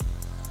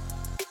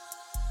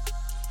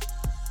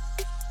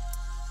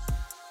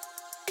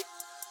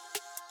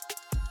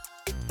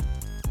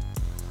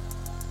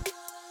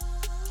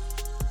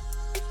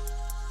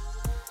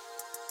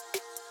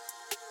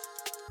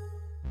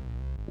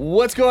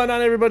What's going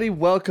on, everybody?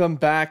 Welcome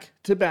back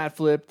to Bat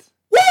Flipped.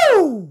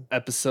 Woo!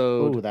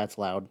 Episode Ooh, that's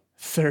loud.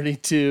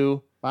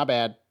 32. My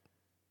bad.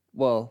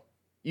 Well,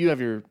 you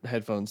have your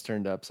headphones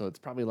turned up, so it's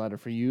probably louder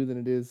for you than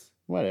it is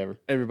Whatever.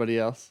 everybody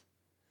else.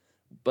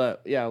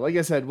 But yeah, like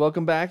I said,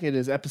 welcome back. It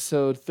is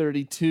episode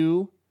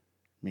 32.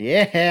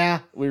 Yeah.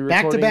 We're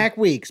Back-to-back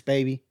weeks,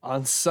 baby.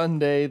 on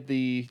Sunday,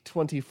 the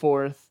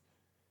 24th,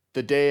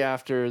 the day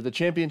after the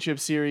championship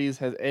series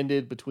has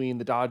ended between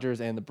the Dodgers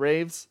and the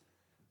Braves.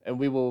 And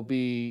we will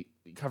be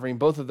covering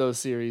both of those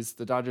series,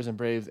 the Dodgers and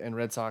Braves and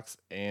Red Sox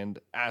and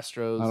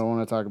Astros, I don't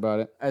want to talk about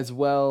it. as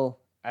well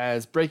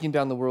as breaking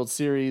down the World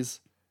Series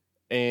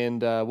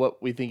and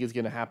what we think is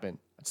going to happen.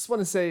 I just want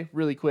to say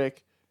really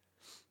quick,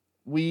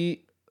 we're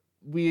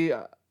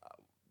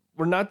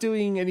not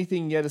doing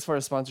anything yet as far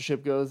as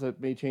sponsorship goes.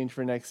 That may change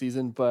for next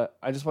season, but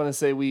I just want to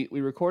say we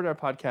record our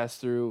podcast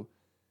through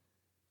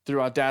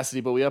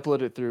Audacity, but we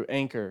upload it through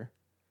Anchor.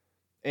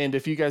 And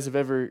if you guys have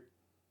ever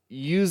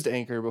used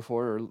Anchor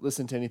before or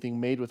listened to anything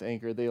made with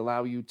Anchor, they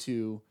allow you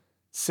to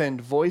send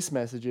voice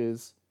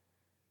messages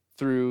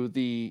through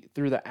the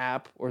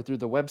app or through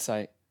the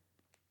website.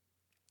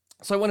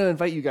 So I want to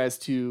invite you guys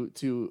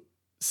to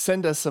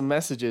send us some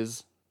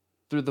messages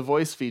through the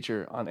voice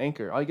feature on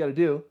Anchor. All you got to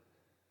do,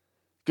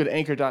 go to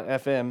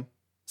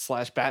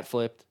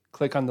anchor.fm/batflipped,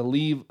 click on the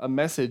leave a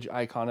message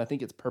icon. I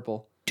think it's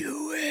purple.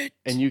 Do it.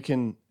 And you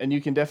can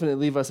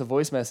definitely leave us a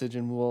voice message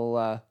and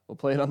we'll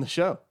play it on the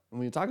show and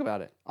we can talk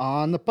about it.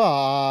 On the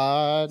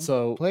pod.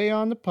 So play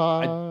on the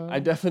pod. I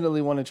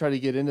definitely want to try to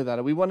get into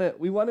that. We want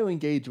to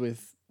engage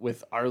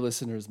with our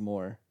listeners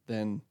more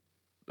than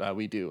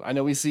we do. I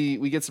know we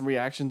get some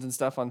reactions and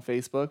stuff on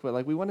Facebook, but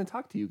like we want to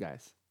talk to you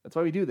guys. That's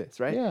why we do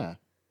this, right? Yeah.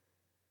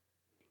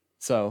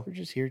 So We're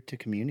just here to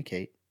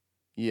communicate.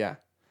 yeah.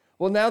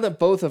 Well, now that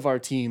both of our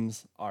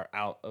teams are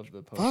out of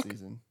the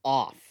postseason,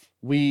 Off.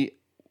 we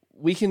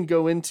can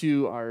go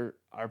into our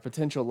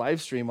potential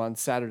live stream on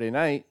Saturday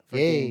night for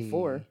Yay. Game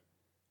 4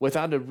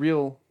 without a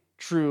real,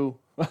 true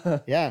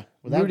Yeah.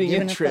 Without rooting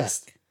giving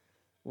interest. a fuck.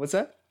 What's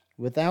that?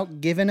 Without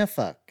giving a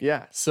fuck.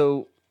 Yeah.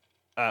 So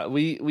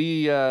we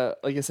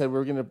like I said,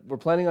 we're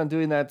planning on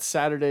doing that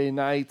Saturday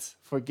night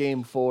for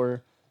Game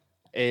 4,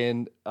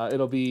 and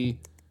it'll be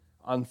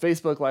on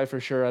Facebook Live for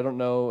sure. I don't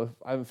know if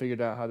I haven't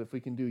figured out if we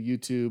can do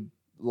YouTube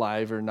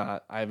Live or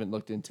not. I haven't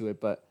looked into it,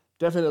 but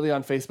definitely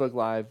on Facebook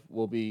Live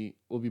we'll be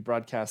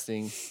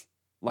broadcasting,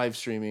 live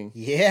streaming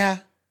Yeah.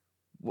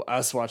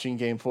 us watching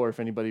Game 4 if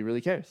anybody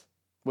really cares,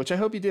 which I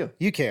hope you do.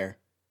 You care.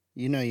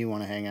 You know you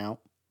want to hang out.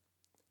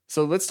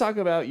 So let's talk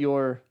about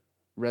your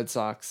Red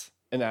Sox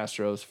and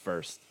Astros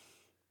first.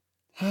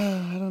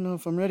 I don't know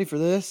if I'm ready for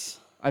this.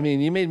 I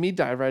mean, you made me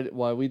dive right.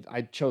 Well,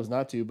 I chose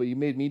not to, but you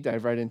made me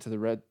dive right into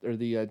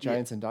the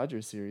Giants and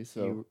Dodgers series.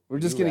 So we're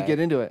just gonna get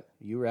into it.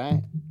 You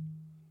right.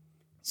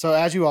 So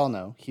as you all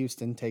know,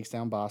 Houston takes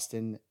down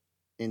Boston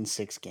in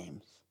 6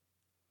 games.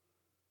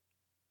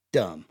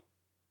 Dumb.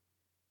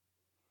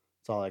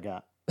 That's all I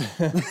got.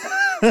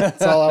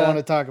 That's all I want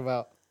to talk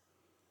about.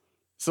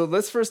 So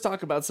let's first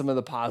talk about some of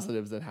the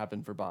positives that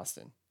happened for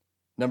Boston.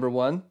 Number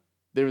 1,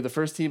 they were the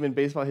first team in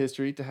baseball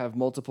history to have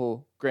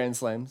multiple Grand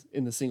Slams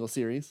in the single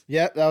series,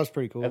 Yep, that was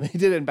pretty cool. and they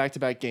did it in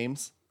back-to-back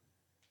games.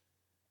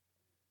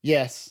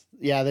 Yes.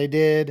 Yeah, they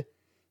did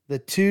the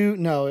 2.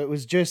 No, it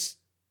was just.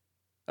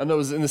 Oh no, it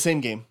was in the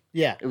same game.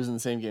 Yeah. It was in the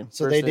same game.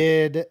 So First they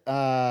did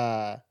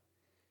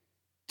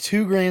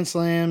 2 Grand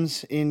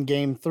Slams in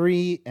game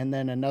 3 and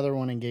then another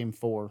one in game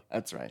 4.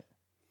 That's right.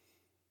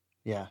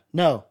 Yeah.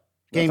 No.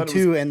 I Game thought it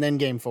 2 and then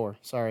game 4.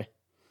 Sorry.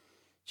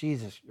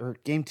 Jesus. Or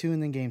game 2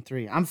 and then game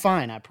 3. I'm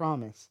fine, I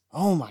promise.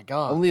 Oh my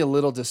God. Only a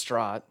little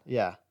distraught.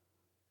 Yeah.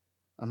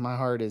 My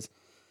heart is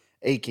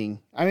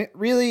aching. I mean,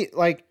 really,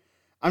 like,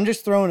 I'm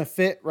just throwing a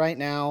fit right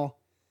now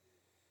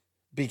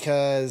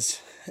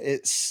because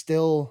it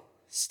still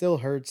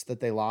hurts that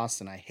they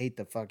lost, and I hate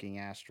the fucking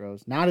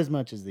Astros. Not as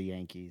much as the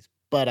Yankees,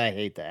 but I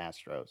hate the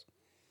Astros.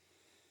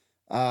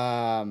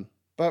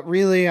 But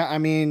really, I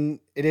mean,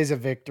 it is a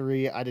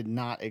victory. I did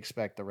not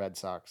expect the Red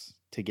Sox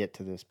to get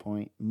to this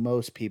point.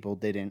 Most people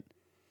didn't.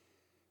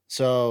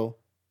 So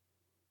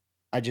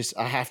I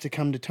have to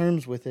come to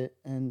terms with it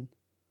and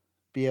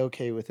be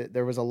okay with it.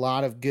 There was a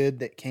lot of good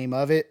that came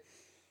of it.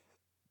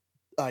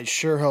 I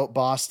sure hope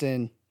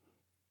Boston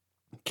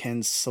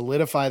can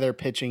solidify their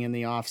pitching in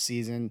the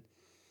offseason,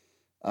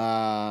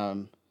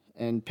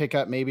 and pick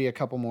up maybe a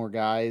couple more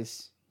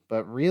guys.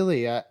 But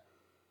really,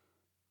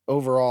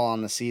 overall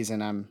on the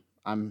season,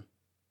 I'm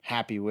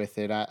happy with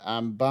it.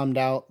 I'm bummed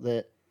out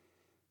that,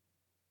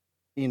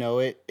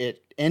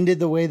 it ended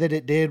the way that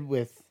it did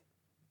with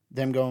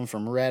them going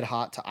from red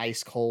hot to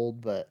ice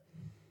cold, but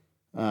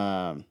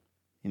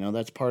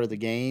that's part of the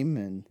game,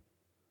 and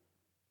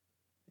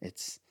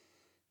it's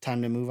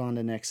time to move on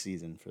to next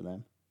season for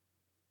them.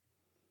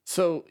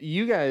 So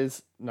you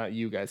guys, not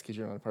you guys, because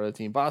you're not a part of the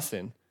team,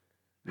 Boston,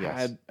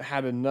 had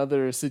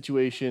another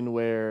situation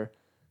where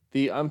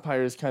the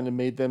umpires kind of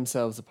made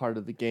themselves a part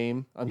of the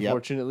game,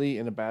 unfortunately,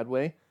 in a bad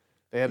way.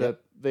 They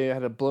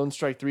had a blown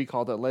strike 3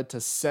 call that led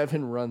to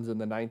 7 runs in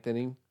the 9th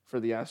inning for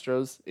the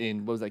Astros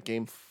in, what was that,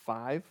 game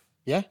 5?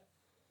 Yeah.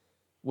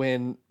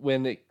 When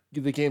the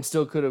game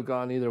still could have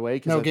gone either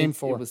way. No, game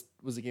 4. Was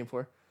it game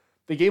 4?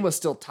 The game was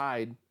still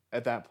tied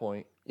at that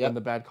point when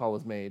the bad call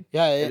was made.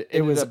 Yeah,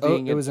 it was an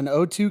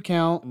 0-2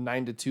 count.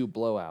 9-2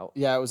 blowout.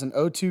 Yeah, it was an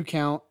 0-2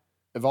 count.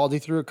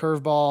 Evaldi threw a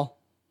curveball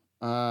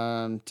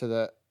to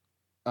the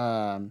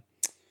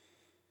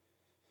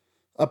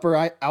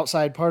upper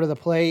outside part of the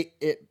plate.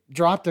 It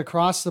dropped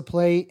across the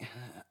plate,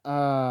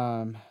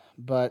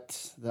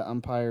 but the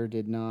umpire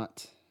did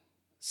not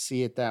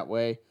see it that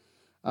way.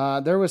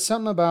 There was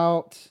something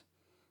about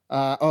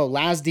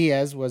Laz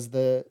Diaz was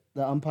the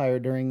umpire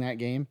during that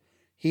game.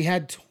 He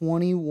had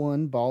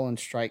 21 ball and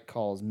strike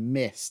calls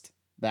missed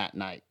that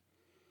night.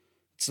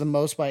 It's the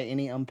most by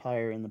any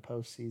umpire in the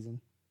postseason.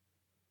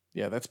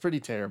 Yeah, that's pretty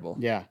terrible.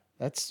 Yeah,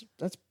 that's.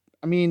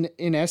 I mean,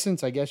 in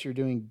essence, I guess you're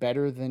doing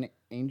better than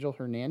Angel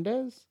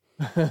Hernandez,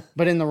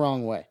 but in the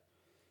wrong way.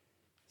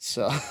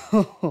 So,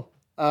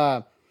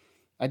 I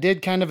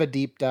did kind of a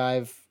deep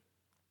dive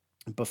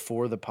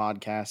before the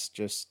podcast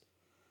just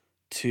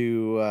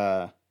to,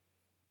 I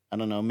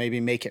don't know, maybe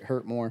make it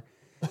hurt more.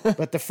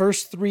 But the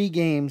first 3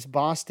 games,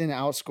 Boston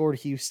outscored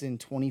Houston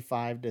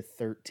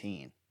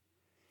 25-13.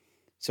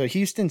 So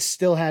Houston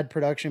still had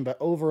production, but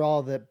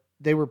overall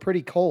they were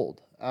pretty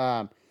cold.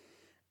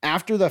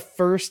 After the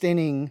first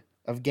inning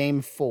of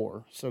game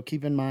 4, so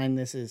keep in mind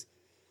this is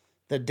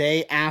the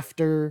day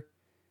after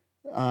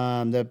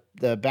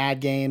the bad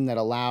game that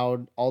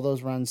allowed all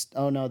those runs.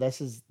 Oh no, this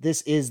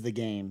is the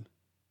game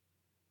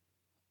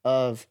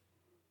of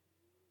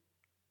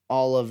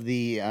all of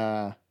the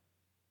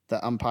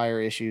umpire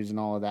issues and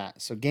all of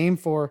that. So game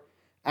 4,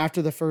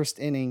 after the first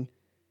inning,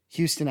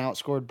 Houston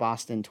outscored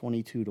Boston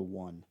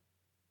 22-1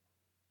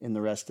 in the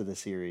rest of the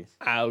series.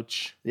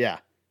 Ouch. Yeah.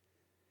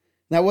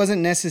 That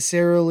wasn't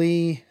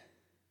necessarily,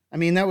 I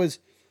mean, that was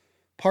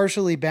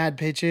partially bad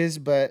pitches,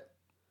 but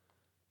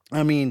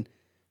I mean,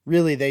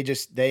 really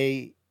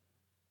they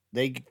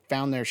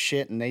found their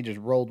shit and they just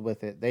rolled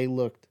with it. They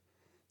looked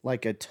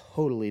like a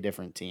totally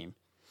different team.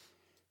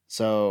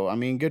 So, I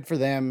mean, good for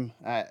them.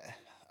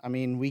 I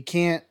mean, we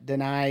can't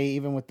deny,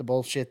 even with the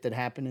bullshit that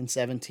happened in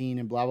 17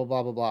 and blah, blah,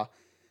 blah, blah, blah.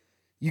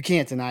 You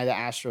can't deny the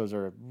Astros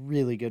are a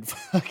really good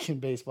fucking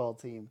baseball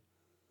team.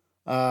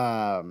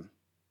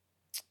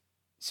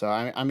 So,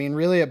 I mean,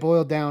 really it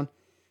boiled down.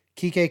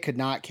 Kike could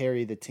not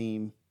carry the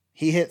team.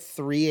 He hit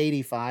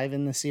 385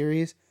 in the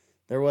series.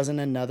 There wasn't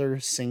another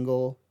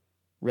single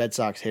Red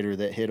Sox hitter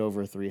that hit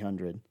over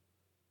 300.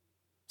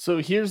 So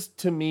here's,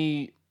 to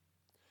me,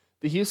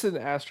 the Houston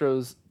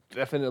Astros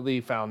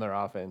definitely found their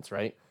offense,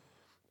 right?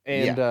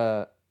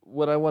 And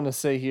what I want to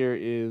say here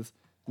is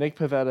Nick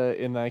Pivetta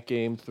in that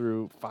game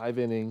threw 5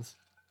 innings.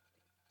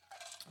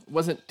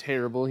 Wasn't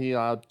terrible. He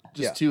allowed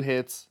just 2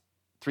 hits,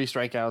 3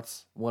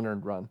 strikeouts, 1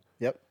 earned run.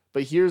 Yep.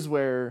 But here's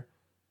where,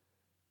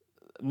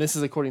 and this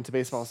is according to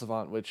Baseball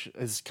Savant, which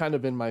has kind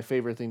of been my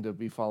favorite thing to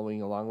be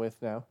following along with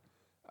now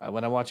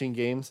when I'm watching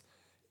games,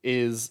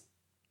 is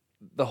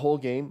the whole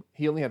game,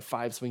 he only had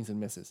 5 swings and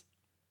misses.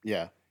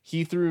 Yeah.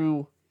 He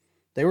threw...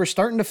 They were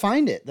starting to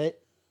find it.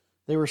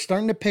 They were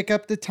starting to pick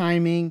up the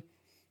timing.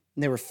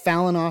 And they were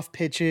fouling off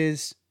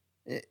pitches.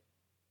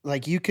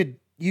 Like you could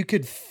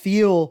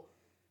feel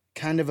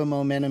kind of a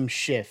momentum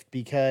shift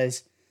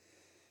because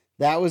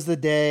that was the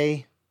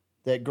day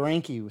that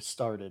Greinke was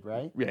started,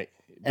 right? Right.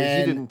 But and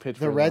he didn't pitch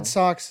the Red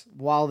Sox,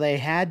 while they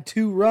had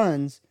 2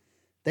 runs,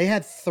 they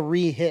had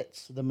 3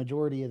 hits the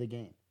majority of the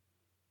game.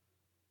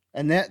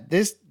 And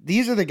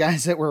these are the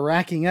guys that were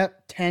racking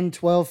up 10,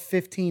 12,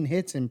 15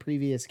 hits in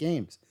previous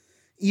games,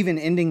 even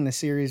ending the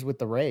series with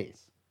the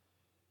Rays.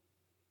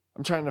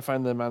 I'm trying to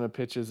find the amount of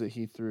pitches that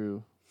he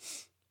threw.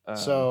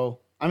 So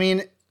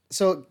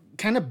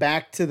kind of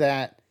back to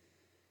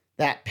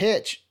that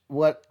pitch,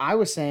 what I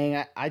was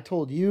saying, I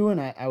told you, and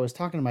I was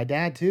talking to my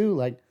dad too,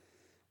 like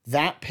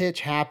that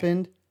pitch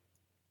happened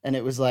and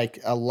it was like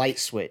a light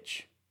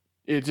switch.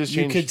 It just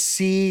changed. You could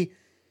see,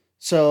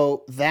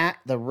 so that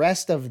the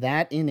rest of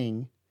that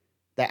inning,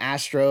 the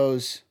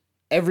Astros,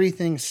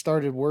 everything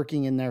started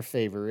working in their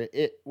favor.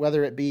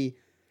 Whether it be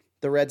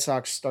the Red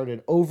Sox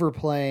started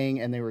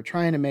overplaying and they were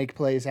trying to make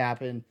plays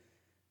happen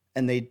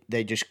and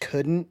they just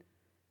couldn't.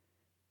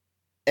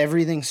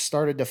 Everything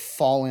started to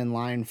fall in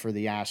line for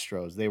the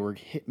Astros. They were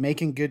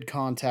making good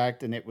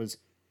contact and it was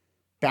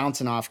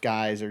bouncing off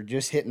guys or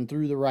just hitting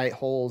through the right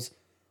holes,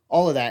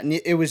 all of that. And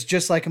it was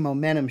just like a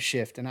momentum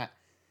shift. And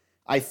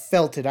I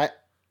felt it.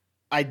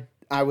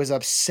 I was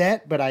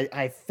upset, but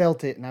I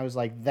felt it. And I was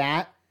like,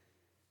 that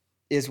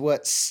is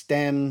what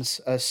stems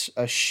a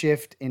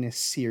shift in a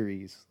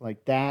series.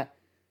 Like that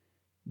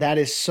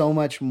is so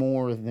much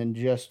more than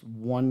just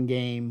one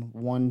game,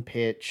 one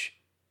pitch.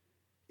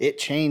 It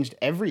changed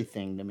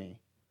everything to me.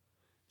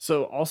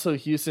 So also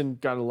Houston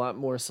got a lot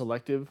more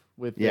selective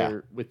with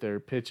their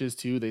pitches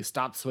too. They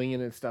stopped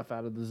swinging at stuff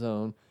out of the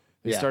zone.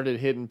 They started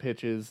hitting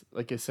pitches.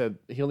 Like I said,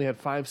 he only had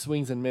 5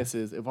 swings and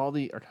misses.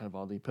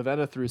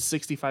 Pivetta threw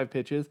 65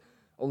 pitches,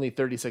 only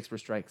 36 were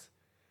strikes.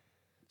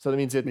 So that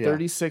means he had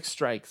 36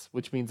 strikes,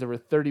 which means there were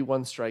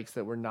 31 strikes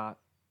that were not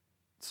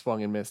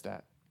swung and missed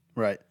at.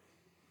 Right.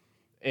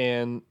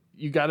 And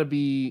you got to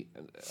be.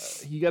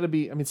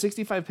 I mean,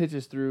 65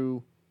 pitches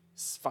through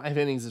 5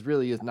 innings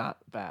is not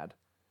bad.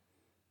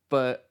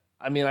 But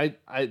I mean,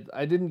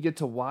 I didn't get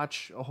to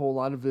watch a whole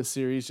lot of this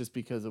series just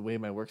because of the way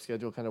my work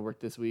schedule kind of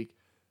worked this week.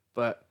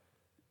 But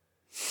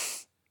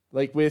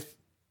like with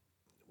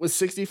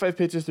 65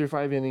 pitches through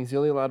 5 innings, he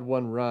only allowed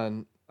 1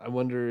 run. I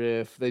wonder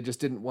if they just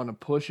didn't want to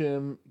push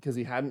him because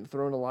he hadn't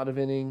thrown a lot of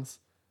innings,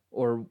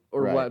 or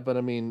Right. what. But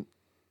I mean,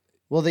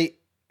 well,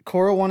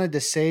 Cora wanted to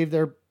save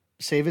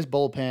his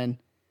bullpen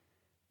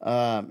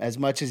as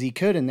much as he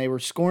could, and they were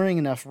scoring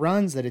enough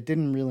runs that it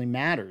didn't really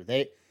matter.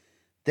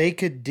 They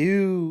could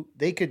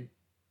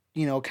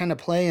kind of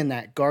play in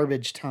that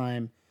garbage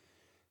time.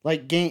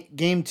 Like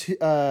game 2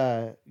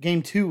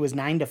 was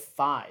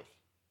 9-5,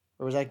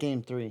 or was that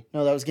game 3?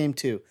 No, that was game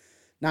 2,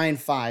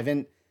 9-5,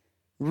 and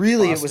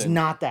really it was Boston.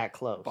 not that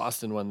close.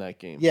 Boston won that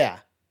game. Yeah,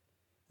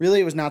 really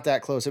it was not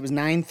that close. It was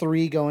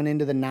 9-3 going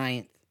into the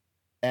 9th,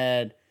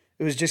 and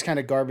it was just kind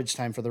of garbage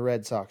time for the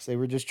Red Sox. They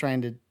were just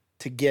trying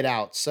to get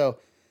out, so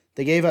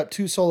they gave up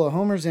 2 solo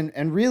homers,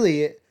 and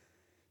really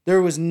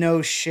there was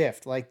no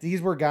shift. Like,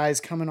 these were guys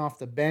coming off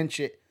the bench.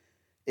 It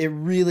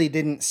really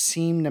didn't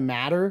seem to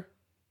matter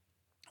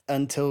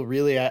until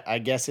really, I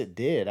guess it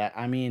did.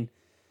 I mean,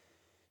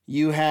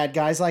 you had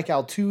guys like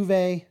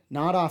Altuve,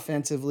 not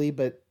offensively,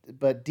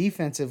 but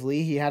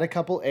defensively. He had a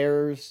couple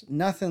errors.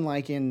 Nothing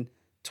like in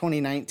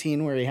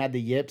 2019 where he had the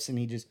yips and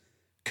he just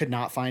could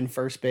not find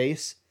first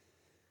base.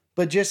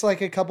 But just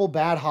like a couple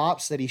bad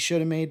hops that he should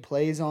have made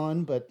plays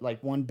on, but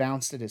like one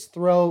bounced at his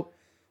throat,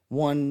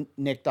 one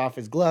nicked off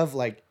his glove,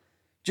 like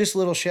just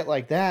little shit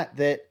like that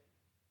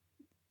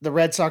the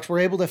Red Sox were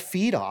able to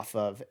feed off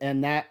of.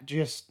 And that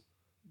just,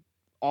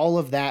 all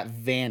of that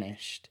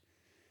vanished.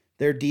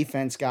 Their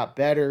defense got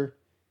better.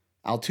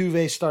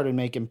 Altuve started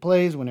making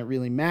plays when it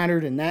really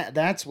mattered. And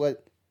that's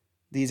what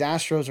these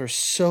Astros are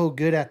so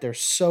good at. They're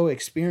so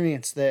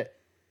experienced that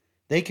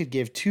they could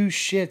give 2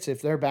 shits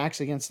if their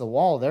back's against the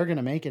wall. They're going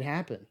to make it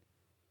happen.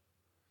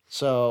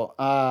 So,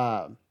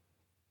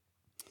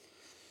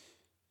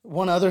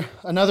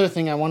 another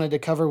thing I wanted to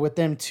cover with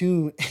them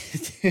too,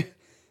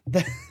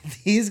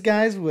 these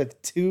guys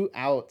with 2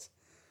 outs,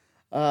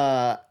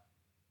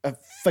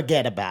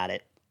 forget about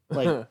it.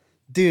 Like,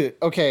 dude,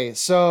 okay,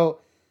 so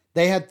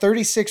they had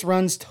 36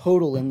 runs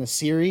total in the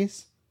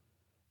series.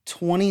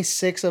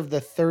 26 of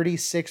the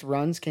 36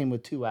 runs came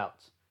with 2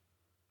 outs.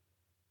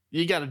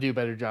 You got to do a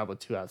better job with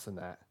 2 outs than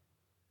that.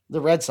 The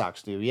Red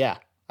Sox do, yeah.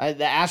 The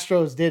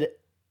Astros did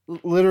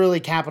literally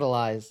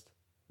capitalized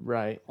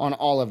Right. on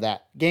all of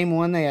that. Game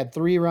 1, they had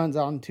 3 runs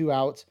on 2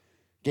 outs.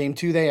 Game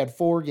 2, they had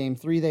 4. Game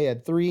 3, they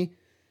had 3.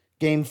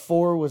 Game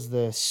 4 was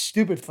the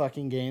stupid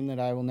fucking game that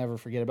I will never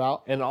forget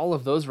about. And all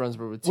of those runs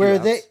were with 2 Where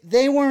outs.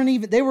 they weren't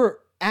even, they were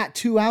at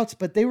 2 outs,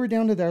 but they were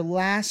down to their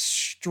last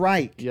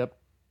strike. Yep.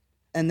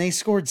 And they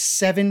scored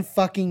 7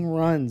 fucking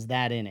runs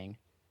that inning.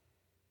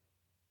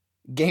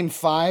 Game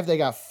 5, they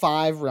got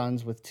 5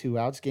 runs with 2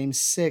 outs. Game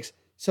 6.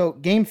 So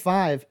game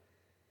 5,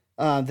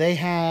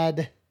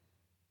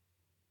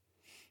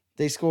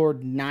 they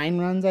scored 9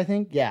 runs, I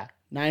think. Yeah,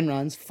 9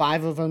 runs.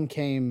 5 of them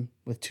came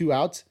with 2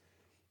 outs.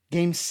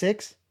 Game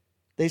 6,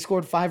 they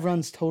scored 5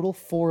 runs total.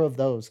 4 of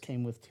those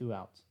came with 2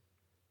 outs.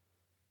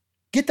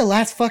 Get the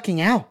last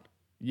fucking out.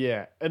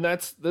 Yeah, and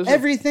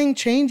everything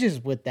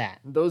changes with that.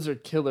 Those are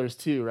killers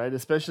too, right?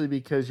 Especially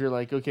because you're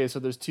like, okay, so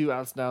there's 2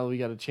 outs now. We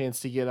got a chance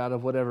to get out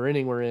of whatever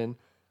inning we're in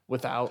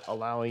without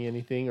allowing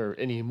anything or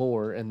any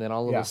more, and then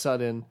all of a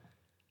sudden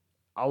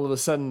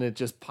it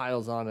just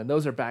piles on, and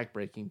those are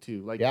backbreaking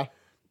too. Like,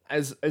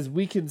 as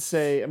we can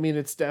say, I mean,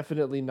 it's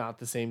definitely not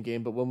the same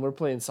game, but when we're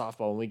playing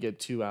softball and we get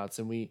 2 outs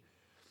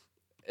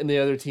and the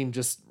other team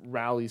just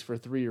rallies for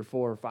 3 or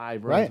 4 or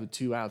 5 runs with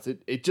 2 outs,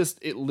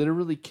 it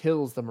literally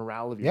kills the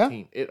morale of your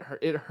team.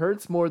 It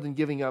hurts more than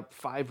giving up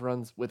 5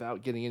 runs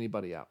without getting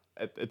anybody out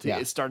at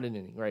start an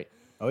inning, right?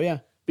 Oh yeah,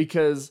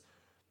 because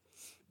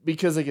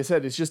like I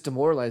said, it's just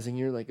demoralizing.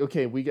 You're like,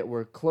 okay,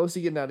 we're close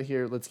to getting out of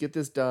here. Let's get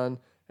this done,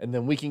 and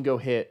then we can go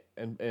hit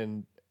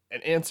and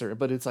answer.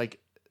 But it's like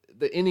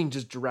the inning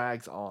just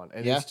drags on,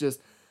 and it's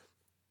just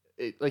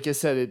like I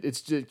said,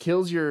 it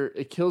kills your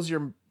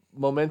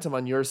momentum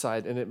on your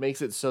side, and it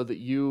makes it so that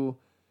you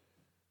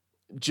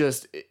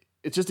just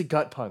it's just a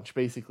gut punch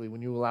basically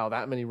when you allow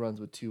that many runs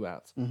with 2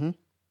 outs. Mm-hmm.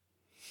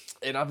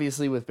 And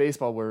obviously with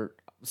baseball, where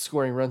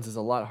scoring runs is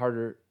a lot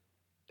harder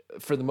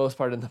for the most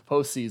part in the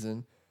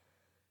postseason,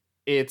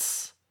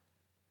 it's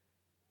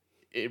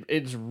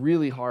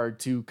really hard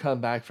to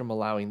come back from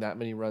allowing that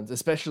many runs,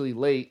 especially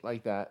late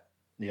like that.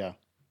 Yeah.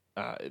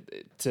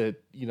 To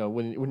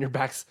when your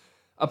back's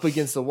up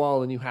against the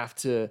wall and you have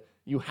to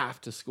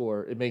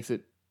score,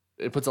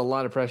 it puts a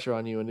lot of pressure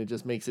on you, and it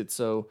just makes it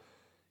so,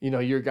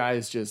 your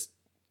guys just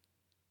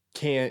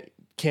can't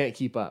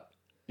keep up.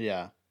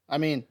 Yeah. I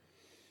mean,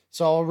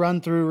 so I'll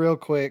run through real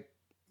quick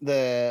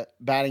the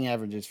batting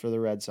averages for the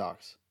Red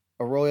Sox.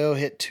 Arroyo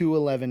hit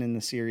 .211 in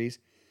the series.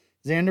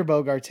 Xander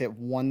Bogaerts hit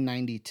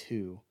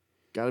 .192.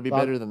 Got to be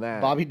better than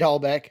that. Bobby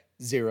Dahlbeck,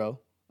 0.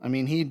 I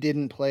mean, he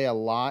didn't play a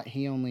lot.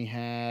 He only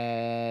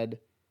had,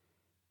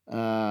 he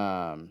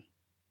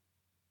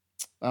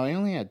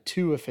only had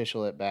 2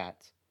 official at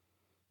bats,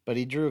 but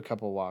he drew a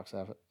couple walks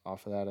off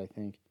of that, I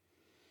think.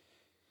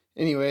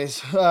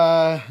 Anyways,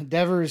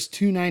 Devers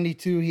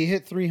 292. He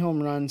hit 3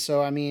 home runs.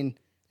 So I mean,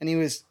 and he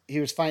was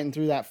fighting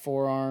through that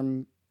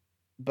forearm,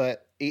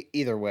 but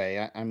either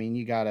way, I mean,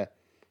 you gotta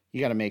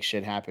make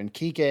shit happen.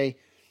 Kike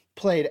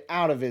played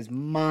out of his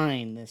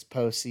mind this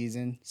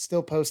postseason.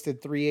 Still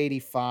posted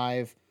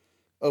 385,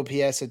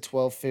 OPS at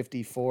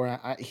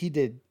 1254. He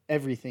did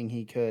everything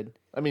he could.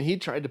 I mean, he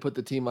tried to put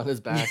the team on his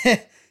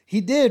back.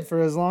 He did for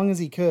as long as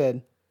he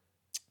could.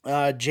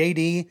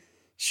 JD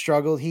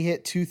struggled. He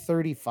hit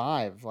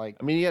 235. Like,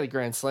 I mean, he had a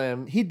grand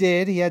slam. he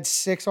did. He had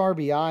 6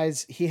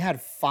 RBIs. He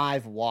had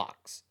 5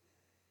 walks.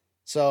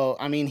 So,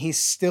 I mean, he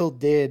still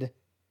did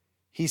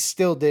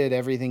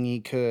everything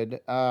he could.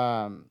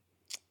 I'd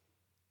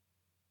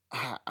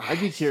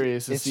be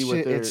curious to see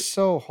what their. It's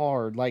so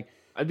hard. Like,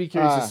 I'd be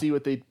curious to see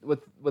what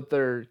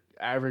their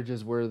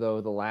averages were though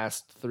the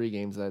last 3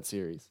 games of that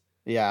series.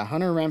 yeah,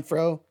 Hunter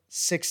Renfroe,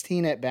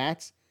 16 at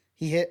bats.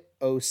 He hit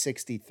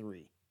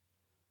 063.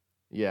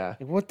 Yeah,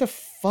 Like, what the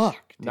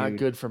fuck, dude? not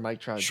good for Mike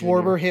Trout.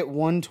 Schwarber Jr. hit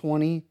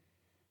 120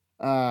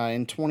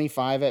 in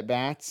 25 at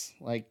bats.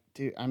 Like,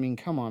 dude, I mean,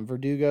 come on.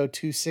 Verdugo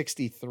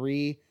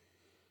 263.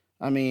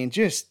 I mean,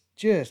 just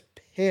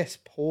piss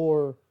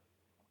poor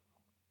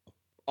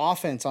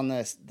offense on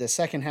the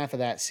second half of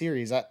that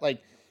series.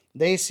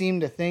 They seem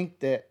to think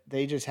that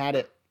they just had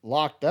it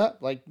locked up.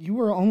 Like, you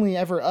were only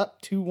ever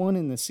up 2-1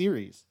 in the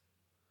series.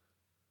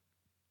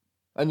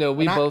 I know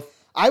we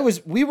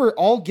We were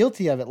all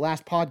guilty of it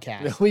last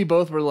podcast. we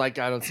both were like,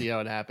 I don't see how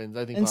it happens.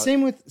 I think, And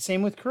same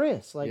with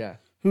Chris, like, yeah,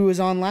 who was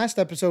on last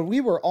episode.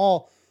 We were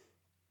all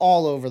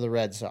over the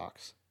Red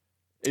Sox.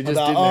 it just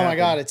About, didn't oh happen. my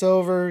God, it's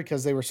over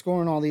because they were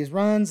scoring all these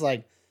runs.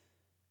 Like,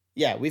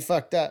 yeah, we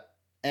fucked up,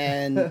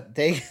 and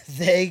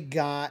they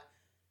got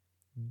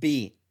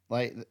beat.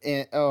 Like,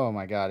 oh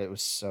my God, it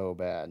was so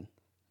bad.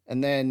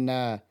 And then,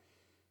 the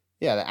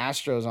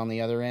Astros on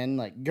the other end,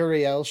 like,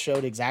 Gurriel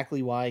showed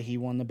exactly why he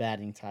won the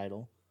batting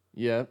title.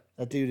 Yeah,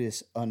 That dude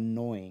is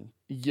annoying.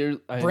 Brantley.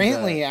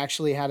 Brantley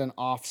actually had an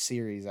off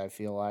series, I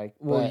feel like.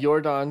 Well, but-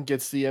 Jordan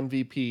gets the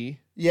MVP.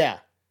 yeah.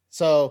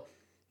 So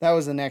that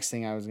was the next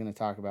thing I was going to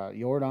talk about.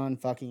 Jordan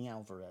fucking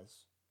Alvarez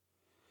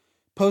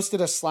posted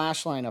a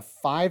slash line of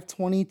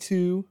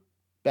 522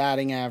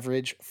 batting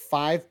average,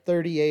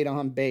 538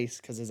 on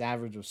base because his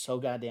average was so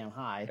goddamn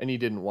high. And he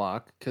didn't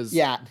walk because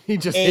Yeah, he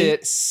just hit.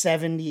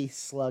 870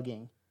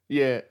 slugging.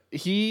 Yeah,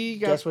 he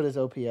got. Guess what his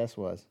OPS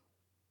was?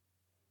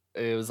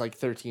 It was like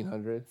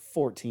 1300.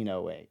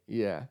 1408.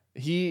 Yeah,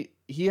 he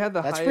had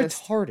the That's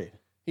highest. retarded.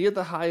 He had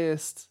the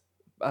highest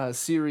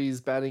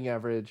series batting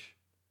average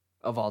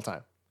of all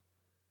time.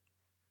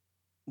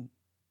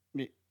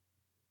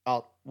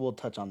 We'll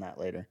touch on that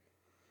later.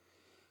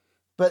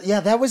 But yeah,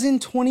 that was in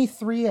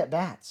 23 at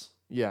bats.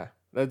 Yeah,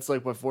 that's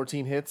like what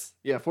 14 hits.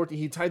 Yeah, 14.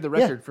 He tied the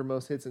record for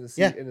most hits in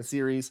a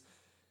series.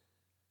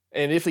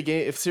 And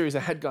if series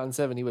had gone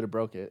 7, he would have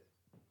broke it,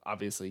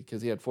 obviously,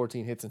 because he had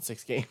 14 hits in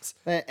 6 games.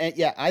 And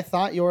yeah, I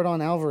thought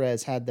Jordan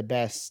Alvarez had the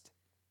best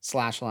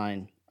slash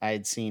line I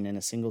had seen in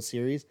a single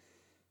series.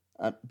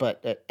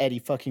 But Eddie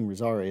fucking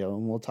Rosario,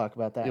 and we'll talk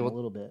about that in a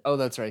little bit. Oh,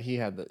 that's right. He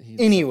had the.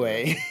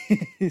 Anyway,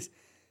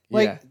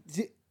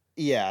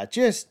 Yeah.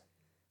 Just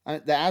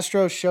the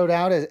Astros showed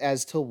out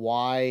as to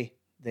why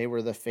they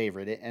were the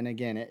favorite. And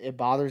again, it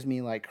bothers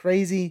me like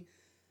crazy.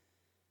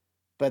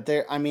 But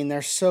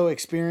they're so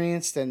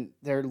experienced, and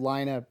their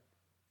lineup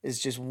is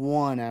just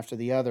one after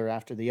the other,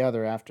 after the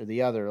other, after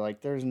the other.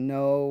 Like, there's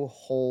no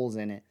holes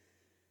in it.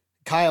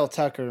 Kyle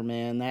Tucker,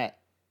 man,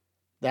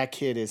 that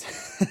kid is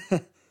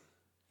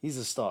he's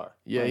a star.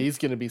 Yeah, Like, he's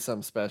gonna be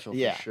something special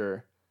for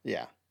sure.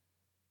 yeah.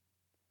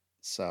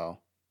 So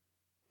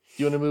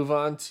Do you want to move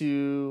on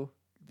to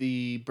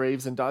the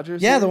Braves and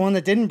Dodgers? yeah, here? the one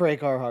that didn't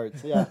break our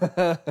hearts.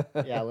 Yeah,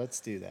 yeah. Let's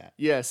do that.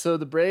 Yeah, so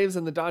the Braves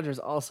and the Dodgers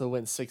also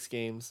went 6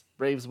 games.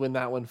 Braves win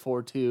that one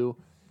 4-2.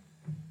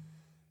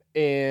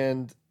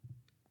 And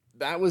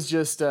that was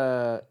just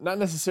not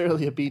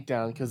necessarily a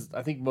beatdown because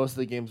I think most of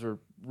the games were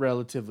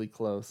relatively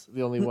close.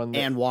 The only one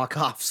And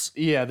walk-offs.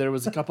 yeah, there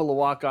was a couple of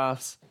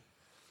walk-offs.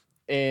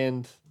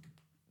 And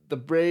the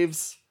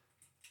Braves,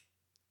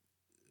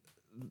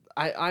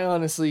 I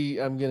honestly,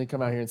 I'm going to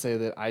come out here and say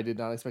that I did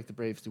not expect the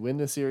Braves to win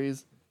this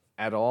series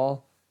at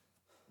all.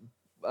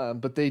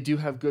 But they do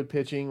have good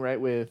pitching, right?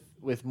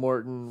 With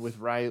Morton, with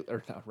Riley,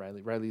 or not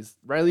Riley.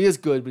 Riley is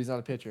good, but he's not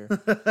a pitcher.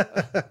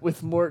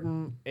 With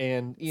Morton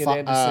and Ian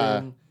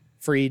Anderson,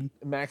 Fried.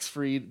 Max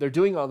Fried, they're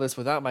doing all this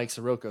without Mike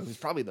Soroka, who's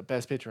probably the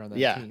best pitcher on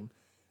that team.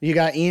 You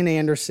got Ian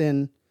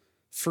Anderson,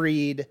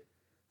 Fried,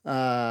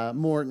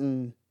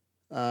 Morton.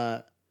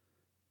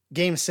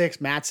 Game 6,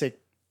 Matzik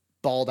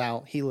balled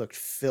out. He looked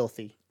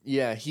filthy.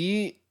 Yeah,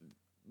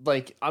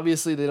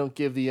 obviously they don't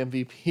give the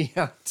MVP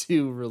out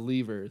to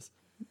relievers.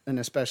 And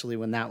especially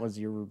when that was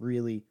your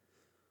really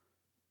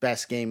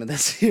best game of the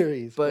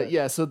series. But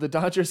yeah, so the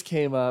Dodgers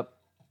came up,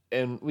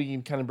 and we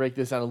can kind of break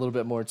this down a little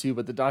bit more too,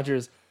 but the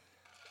Dodgers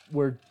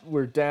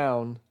were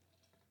down.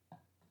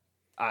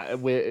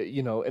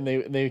 And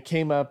they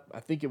came up. I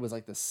think it was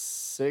like the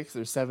 6th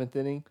or 7th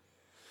inning,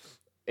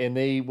 and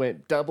they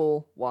went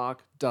double,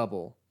 walk,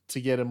 double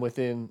to get them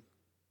within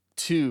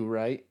 2,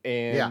 right?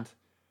 And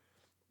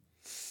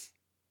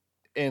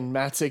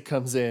Matzik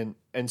comes in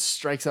and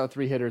strikes out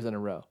 3 hitters in a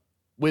row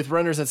with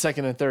runners at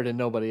second and third and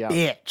nobody out.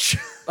 Bitch.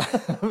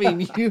 I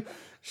mean, you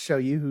show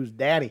you who's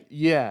daddy.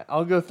 Yeah,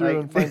 I'll go through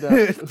and find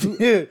out.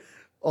 Dude,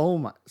 oh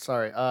my,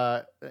 sorry.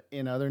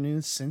 In other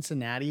news,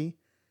 Cincinnati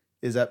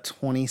is up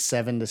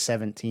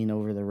 27-17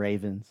 over the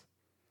Ravens.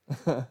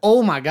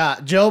 Oh my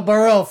God, Joe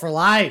Burrow for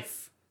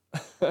life.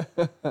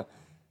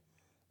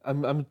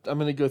 I'm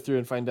gonna go through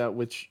and find out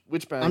which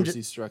batters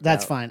he struck.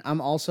 That's out. fine.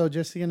 I'm also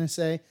just gonna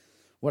say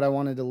what I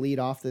wanted to lead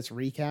off this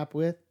recap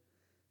with.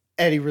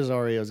 Eddie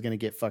Rosario is gonna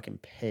get fucking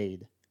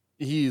paid.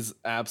 He's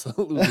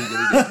absolutely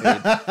gonna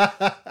get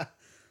paid.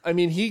 I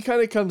mean, he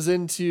kind of comes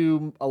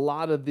into a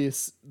lot of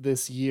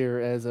this year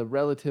as a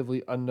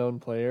relatively unknown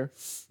player.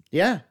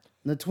 Yeah,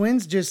 the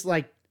Twins just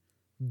like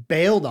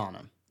bailed on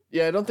him.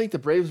 Yeah, I don't think the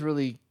Braves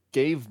really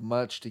gave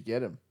much to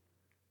get him.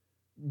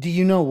 Do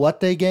you know what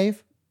they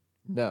gave?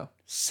 No.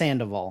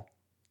 Sandoval.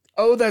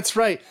 Oh, that's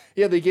right.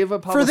 Yeah, they gave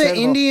up Pablo for the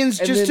Sandoval, Indians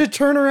just to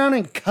turn around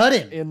and cut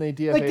him. And they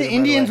DFA'd like the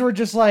Indians were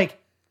just like,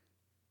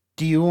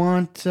 "Do you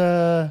want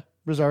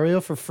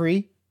Rosario for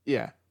free?"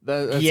 Yeah,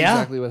 that's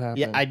exactly what happened.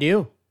 Yeah, I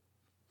do.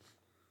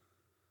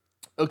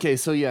 Okay,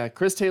 so yeah,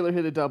 Chris Taylor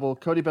hit a double,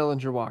 Cody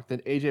Bellinger walked, then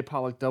AJ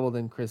Pollock doubled,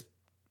 then Chris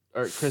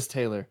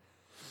Taylor,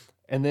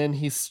 and then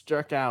he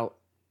struck out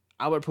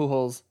Albert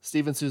Pujols,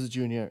 Steven Souza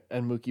Jr.,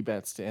 and Mookie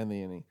Betts to end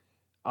the inning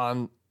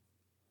on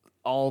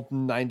all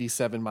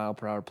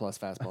 97-mile-per-hour plus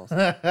fastballs.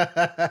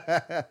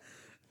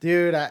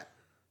 Dude,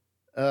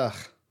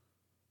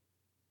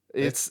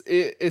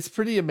 It's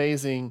pretty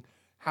amazing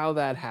how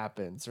that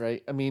happens,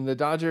 right? I mean, the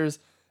Dodgers,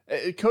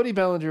 Cody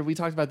Bellinger, we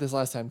talked about this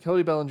last time.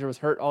 Cody Bellinger was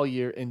hurt all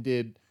year and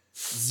did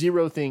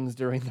 0 things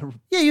during the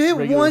you hit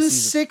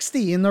 160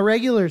 season. In the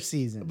regular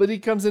season. But he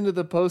comes into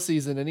the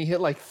postseason and he hit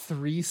like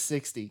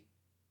 360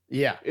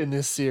 in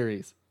this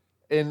series.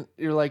 And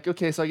you're like,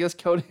 okay, so I guess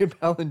Cody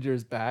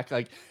Bellinger's back.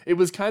 Like, it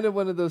was kind of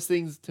one of those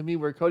things to me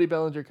where Cody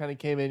Bellinger kind of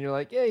came in. You're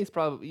like, yeah, he's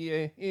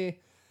probably, yeah.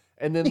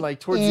 And then like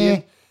towards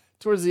the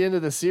end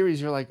of the series,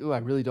 you're like, ooh, I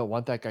really don't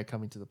want that guy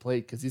coming to the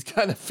plate because he's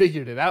kind of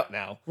figured it out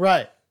now.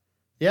 Right.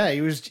 Yeah,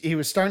 he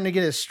was starting to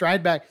get his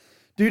stride back.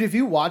 Dude, if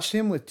you watched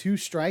him with 2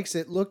 strikes,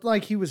 it looked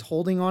like he was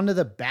holding onto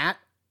the bat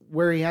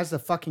where he has the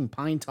fucking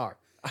pine tar.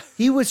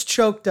 He was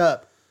choked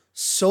up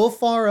so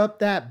far up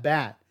that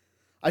bat.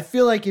 I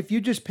feel like if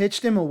you just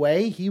pitched him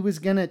away, he was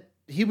gonna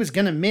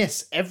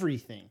miss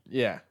everything.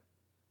 Yeah.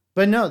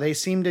 But no, they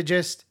seem to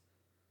just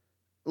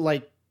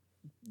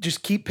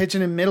keep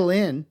pitching him middle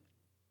in,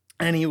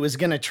 and he was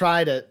gonna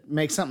try to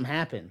make something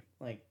happen.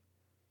 Like,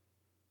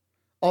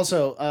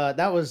 also,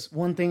 that was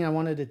one thing I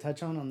wanted to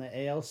touch on the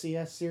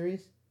ALCS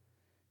series.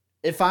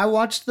 If I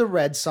watched the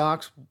Red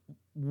Sox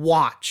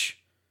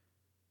watch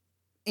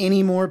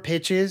any more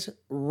pitches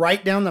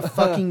right down the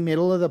fucking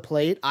middle of the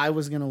plate, I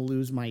was gonna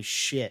lose my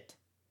shit.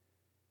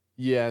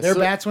 Yeah, their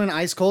bats went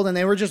ice cold, and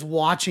they were just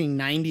watching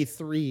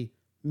 93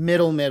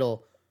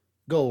 middle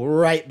go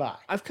right by.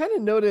 I've kind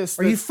of noticed.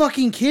 Are you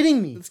fucking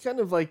kidding me? It's kind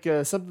of like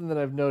something that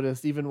I've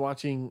noticed, even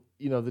watching,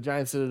 the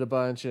Giants did it a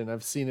bunch, and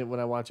I've seen it when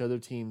I watch other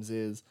teams.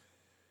 Is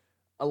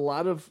a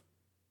lot of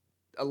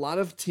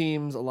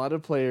teams, a lot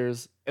of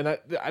players, and I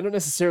don't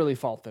necessarily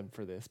fault them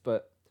for this,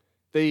 but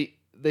they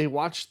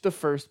watch the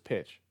first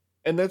pitch.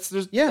 And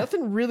there's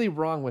nothing really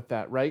wrong with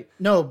that, right?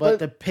 No, but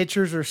the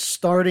pitchers are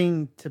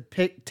starting to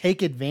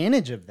take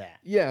advantage of that.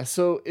 Yeah,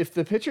 so if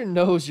the pitcher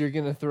knows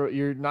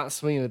you're not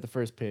swinging at the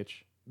first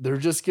pitch, they're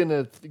just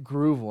gonna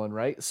groove one,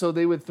 right? So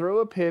they would throw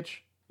a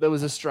pitch that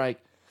was a strike,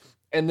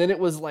 and then it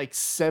was like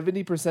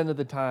 70% of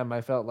the time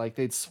I felt like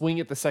they'd swing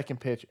at the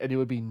second pitch and it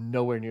would be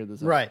nowhere near the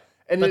zone. Right.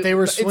 But they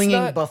were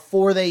swinging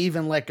before they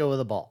even let go of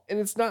the ball. And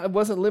it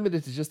wasn't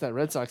limited to just that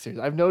Red Sox series.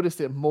 I've noticed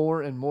it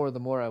more and more the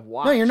more I've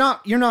watched. No,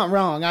 you're not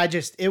wrong.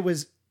 It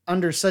was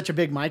under such a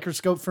big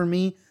microscope for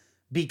me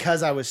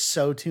because I was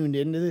so tuned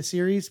into the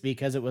series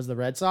because it was the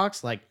Red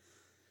Sox. Like,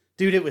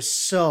 dude, it was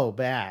so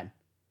bad.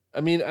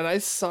 I mean, and I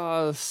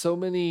saw so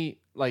many,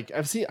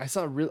 I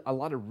saw a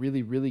lot of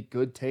really, really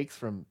good takes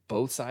from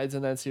both sides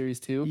in that series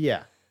too.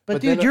 Yeah.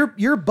 But dude,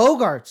 you're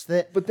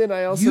Bogarts But then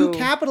I also... You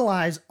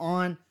capitalize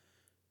on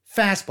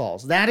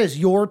fastballs. That is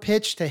your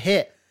pitch to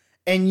hit.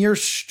 And you're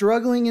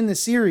struggling in the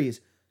series.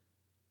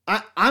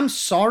 I'm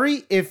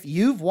sorry if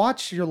you've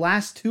watched your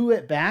last 2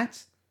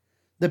 at-bats.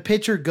 The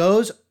pitcher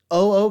goes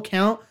 0-0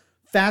 count,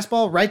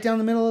 fastball right down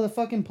the middle of the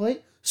fucking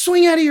plate.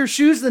 Swing out of your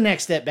shoes the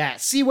next at-bat.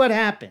 See what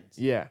happens.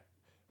 Yeah.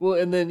 Well,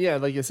 and then, yeah,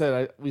 like I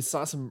said, we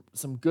saw some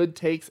good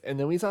takes,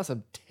 and then we saw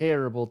some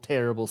terrible,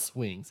 terrible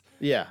swings.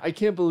 Yeah. I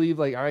can't believe,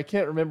 I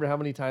can't remember how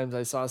many times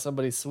I saw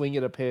somebody swing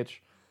at a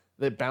pitch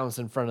that bounced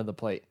in front of the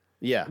plate.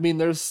 Yeah. I mean,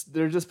 they're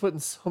just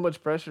putting so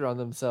much pressure on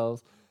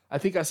themselves. I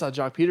think I saw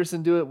Jock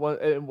Peterson do it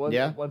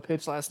one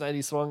pitch last night.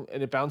 He swung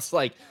and it bounced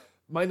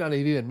might not have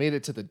even made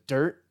it to the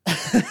dirt.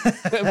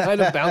 It might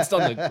have bounced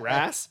on the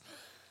grass.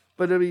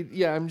 But I mean,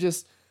 yeah,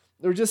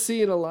 we're just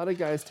seeing a lot of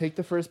guys take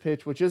the first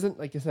pitch, which isn't,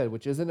 like I said,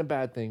 which isn't a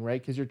bad thing,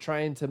 right? Because you're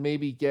trying to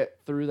maybe get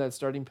through that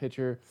starting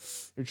pitcher.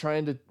 You're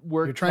trying to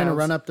work. You're trying to counts.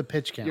 run up the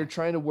pitch count. You're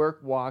trying to work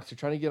walks. You're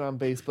trying to get on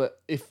base.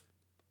 But if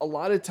a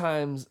lot of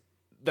times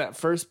that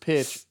first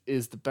pitch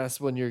is the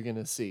best one you're going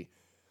to see.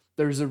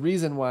 There's a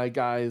reason why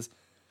guys,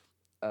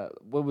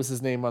 what was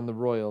his name on the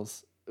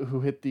Royals,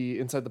 who hit the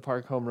inside the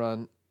park home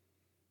run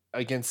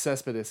against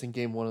Cespedes in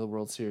Game 1 of the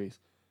World Series.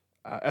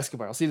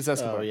 Escobar. Alcides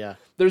Escobar. Oh, yeah.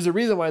 There's a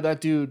reason why that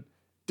dude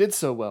did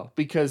so well,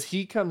 because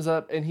he comes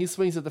up and he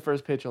swings at the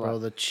first pitch a lot. Bro,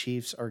 the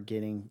Chiefs are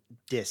getting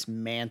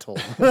dismantled.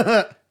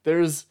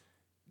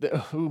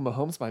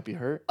 Mahomes might be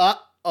hurt.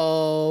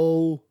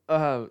 Uh-oh.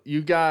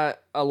 You got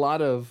a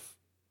lot of,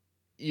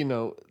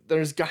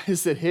 there's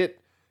guys that hit,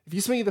 if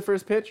you swing at the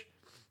first pitch,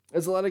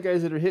 there's a lot of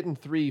guys that are hitting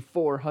 300,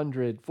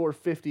 400,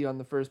 450 on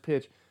the first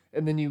pitch.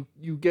 And then you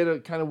get to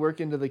kind of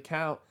work into the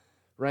count,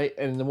 right?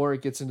 And the more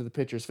it gets into the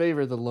pitcher's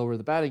favor, the lower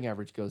the batting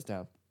average goes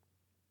down.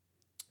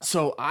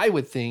 So I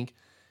would think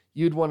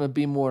you'd want to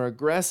be more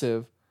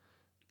aggressive.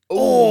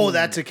 Oh,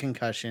 that's a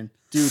concussion.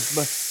 Dude,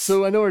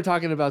 so I know we're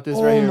talking about this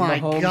right Oh here. my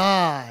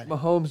God.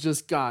 Mahomes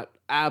just got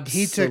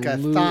He took a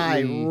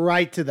thigh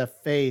right to the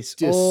face.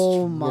 destroyed.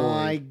 Oh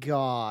my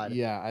God.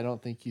 Yeah, I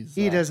don't think he's...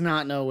 He does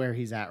not know where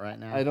he's at right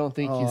now. I don't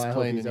think I he's hope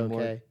playing he's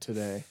anymore okay.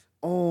 today.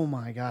 Oh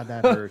my God,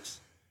 that hurts.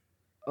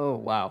 Oh,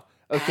 wow.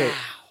 Okay. Ow.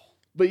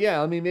 But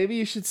yeah, I mean, maybe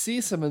you should see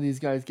some of these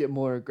guys get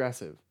more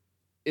aggressive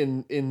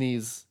in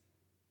these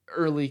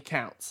early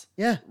counts.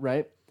 Yeah.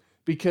 Right?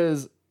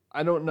 Because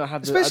I don't know how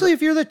to... Especially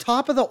if you're the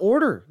top of the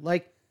order.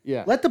 Like,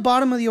 yeah. let the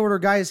bottom of the order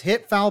guys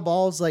hit foul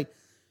balls. Like,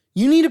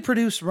 you need to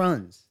produce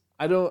runs.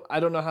 I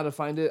don't know how to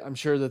find it. I'm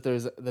sure that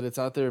it's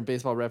out there in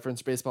Baseball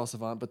Reference, Baseball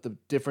Savant, but the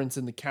difference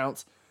in the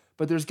counts.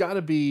 But there's got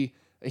to be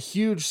a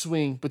huge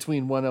swing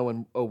between 1-0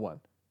 and 0-1,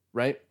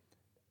 right?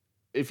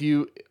 If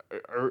you,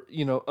 or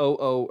 0-0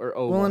 or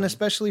 0-1. Well, and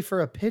especially for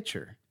a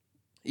pitcher.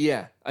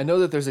 Yeah, I know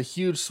that there's a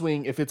huge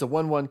swing. If it's a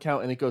 1-1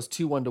 count and it goes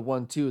 2-1 to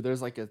 1-2,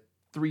 there's like a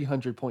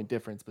 300-point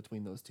difference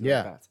between those two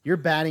at-bats. Your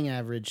batting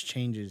average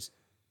changes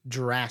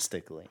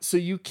drastically. So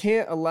you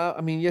can't allow,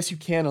 I mean, yes, you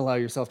can allow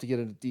yourself to get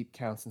into deep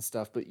counts and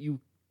stuff, but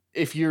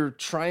if you're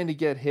trying to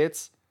get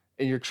hits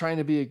and you're trying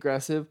to be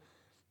aggressive,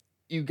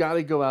 you got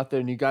to go out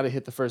there and you got to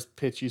hit the first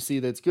pitch you see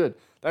that's good.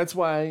 That's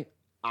why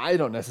I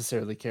don't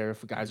necessarily care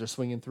if guys are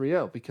swinging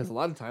 3-0, because a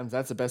lot of times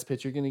that's the best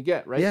pitch you're going to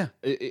get, right? Yeah.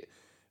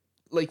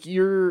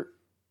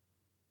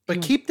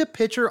 But keep the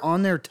pitcher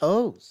on their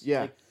toes.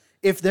 Yeah. Like,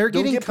 if they're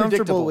Don't getting get comfortable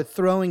predictable. with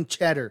throwing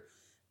cheddar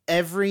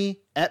every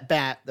at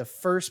bat, the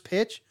first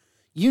pitch,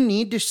 you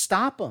need to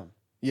stop them.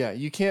 Yeah,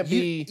 you can't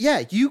be...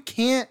 You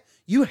can't.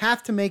 You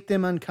have to make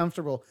them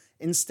uncomfortable.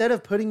 Instead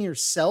of putting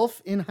yourself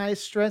in high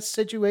stress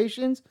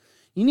situations,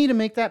 you need to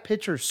make that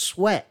pitcher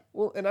sweat.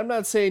 Well, and I'm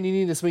not saying you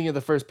need to swing at the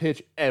first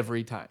pitch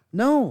every time.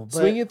 No, but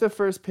Swing at the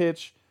first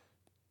pitch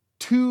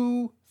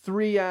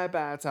 2-3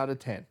 at-bats out of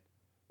 10.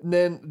 And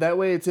then that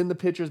way it's in the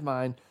pitcher's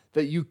mind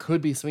that you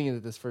could be swinging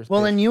at this first pitch.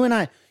 and you and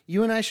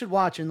I should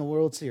watch in the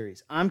World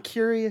Series. I'm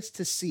curious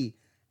to see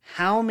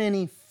how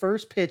many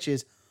first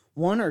pitches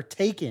are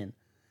taken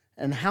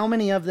and how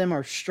many of them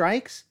are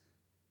strikes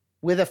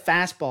with a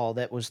fastball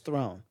that was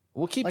thrown.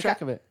 We'll keep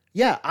track of it.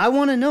 Yeah, I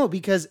want to know,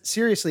 because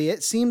seriously,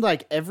 it seemed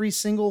like every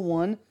single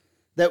one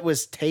that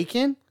was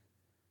taken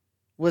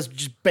was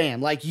just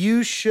bam. Like,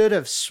 you should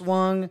have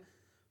swung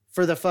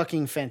for the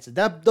fucking fences.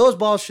 Those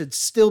balls should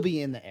still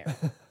be in the air.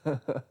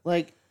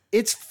 Like,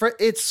 it's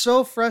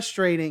so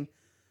frustrating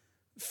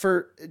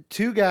for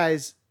two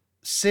guys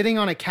sitting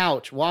on a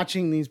couch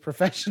watching these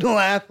professional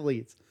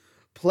athletes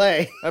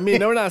play. I mean,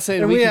 we're not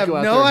saying And we we could have go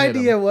out no there and hit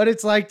 'em. idea what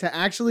it's like to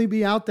actually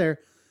be out there.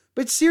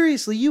 But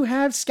seriously, you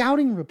have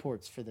scouting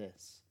reports for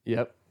this.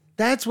 Yep.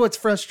 That's what's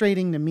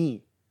frustrating to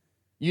me.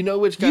 You know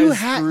which guys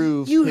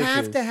threw You pitches.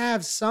 have to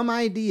have some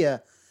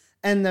idea,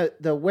 and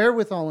the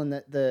wherewithal and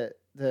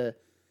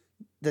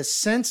the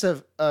sense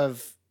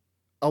of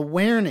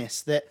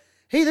awareness that,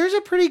 hey, there's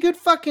a pretty good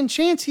fucking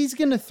chance he's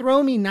gonna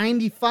throw me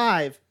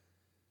 95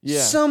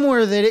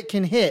 somewhere that it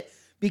can hit,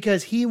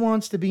 because he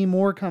wants to be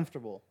more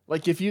comfortable.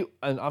 Like if you,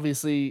 and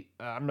obviously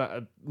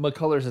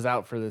McCullers is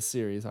out for this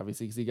series,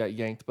 obviously, because he got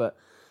yanked. But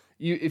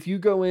if you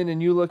go in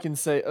and you look and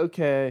say,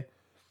 okay,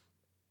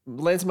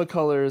 Lance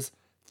McCullers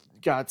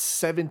got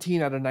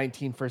 17 out of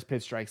 19 first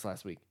pitch strikes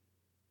last week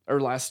or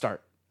last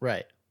start.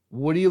 Right.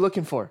 What are you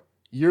looking for?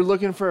 You're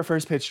looking for a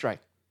first pitch strike.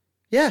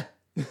 Yeah.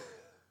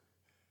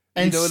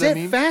 And know what sit I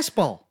mean?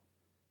 fastball.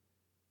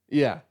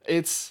 Yeah,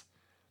 it's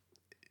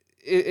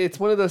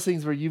one of those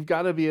things where you've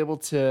got to be able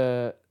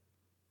to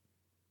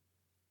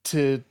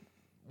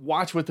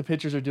watch what the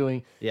pitchers are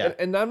doing. Yeah.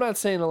 And I'm not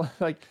saying,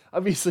 like,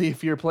 obviously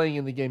if you're playing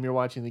in the game, you're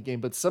watching the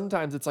game, but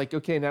sometimes it's like,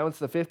 okay, now it's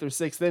the 5th or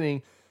 6th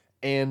inning,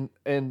 and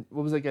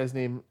what was that guy's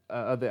name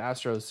of the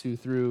Astros who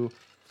threw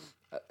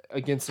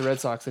against the Red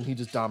Sox and he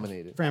just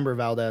dominated? Framber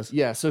Valdez.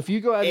 Yeah, so if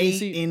you go out and you 8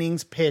 see,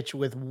 innings pitch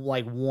with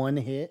like one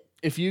hit.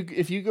 if you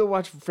go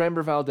watch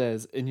Framber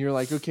Valdez and you're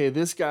like, okay,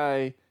 this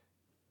guy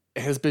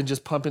has been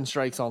just pumping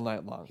strikes all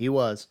night long. He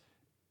was.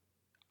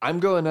 I'm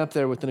going up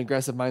there with an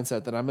aggressive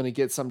mindset that I'm going to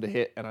get some to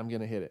hit, and I'm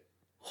going to hit it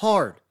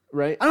Hard.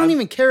 right. I don't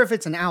even care if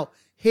it's an out.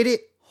 Hit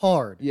it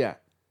hard. Yeah,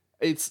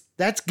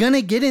 That's going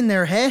to get in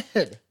their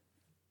head.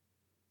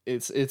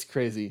 it's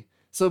crazy.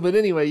 So, but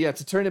anyway, yeah.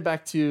 To turn it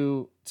back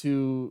to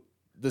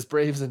this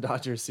Braves and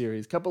Dodgers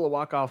series, couple of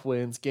walk-off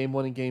wins, game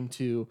 1 and game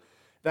 2,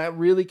 that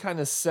really kind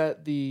of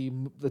set the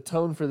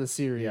tone for the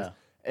series. Yeah.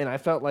 And I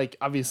felt like,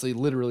 obviously,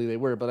 literally they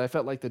were, but I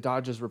felt like the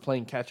Dodgers were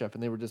playing catch up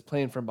and they were just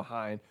playing from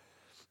behind.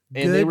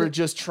 And they were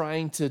just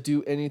trying to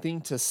do anything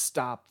to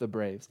stop the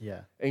Braves.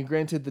 Yeah. And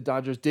granted, the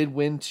Dodgers did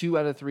win 2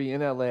 out of 3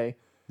 in LA,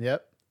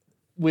 Yep.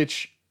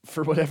 which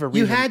for whatever reason,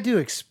 You had to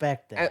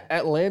expect that.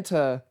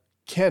 Atlanta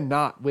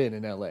cannot win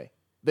in LA.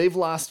 They've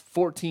lost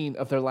 14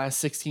 of their last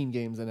 16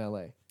 games in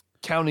LA,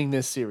 counting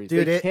this series.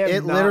 Dude, they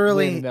it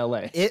literally win in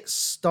LA. It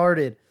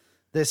started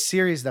this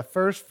series. The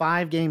first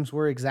 5 games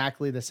were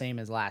exactly the same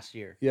as last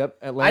year. Yep,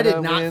 Atlanta I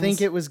did not wins.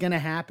 think it was going to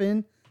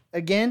happen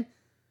again,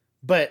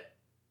 but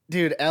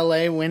dude,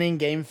 LA winning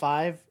game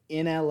 5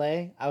 in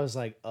LA, I was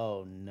like,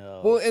 oh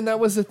no. Well, and that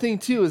was the thing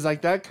too, is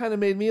like that kind of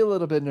made me a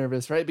little bit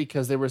nervous, right?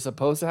 Because they were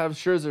supposed to have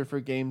Scherzer for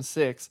game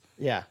 6,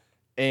 yeah,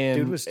 and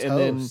dude was and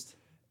toast.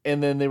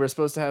 then they were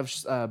supposed to have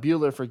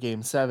Bueller for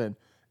game 7,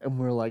 and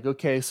we're like,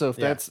 okay, so if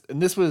Yeah.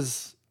 and this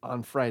was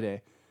on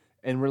Friday,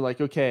 and we're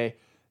like, okay,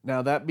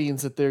 now that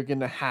means that they're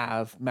gonna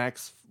have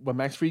Max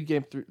Fried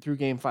game through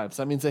game 5.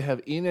 So that means they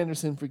have Ian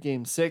Anderson for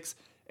game 6,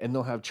 and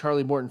they'll have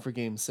Charlie Morton for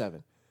game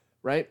 7,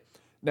 right?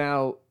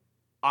 Now,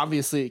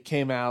 obviously, it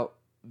came out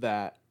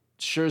that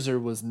Scherzer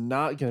was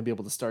not going to be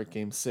able to start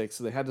game 6,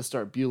 so they had to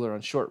start Bueller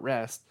on short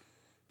rest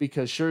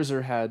because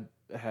Scherzer had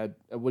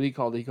what he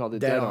called it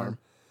dead arm.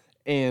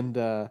 And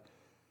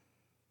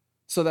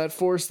so that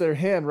forced their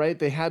hand, right?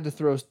 They had to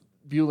throw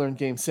Bueller in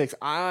game 6.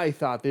 I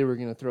thought they were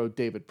going to throw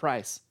David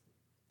Price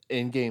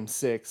in game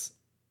 6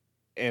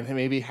 and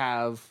maybe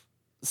have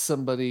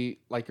somebody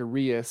like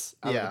Arias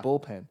out of the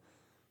bullpen.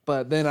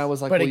 But then I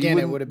was like, but well, again,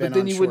 it would have been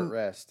on short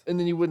rest. And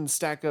then you wouldn't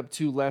stack up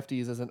 2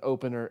 lefties as an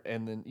opener,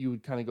 and then you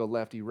would kind of go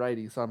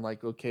lefty-righty. So I'm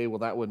like, okay, well,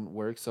 that wouldn't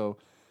work. So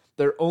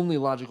their only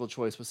logical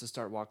choice was to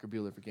start Walker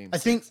Bueller for game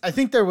 6. I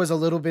think there was a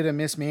little bit of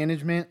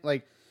mismanagement.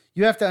 Like,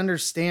 you have to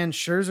understand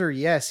Scherzer,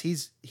 yes,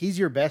 he's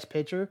your best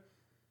pitcher,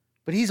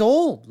 but he's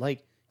old. Like,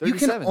 you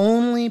 37. can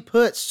only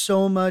put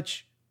so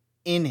much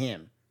in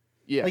him.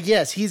 Yeah. Like,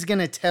 yes, he's going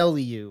to tell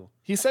you.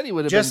 He said he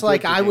would have Just been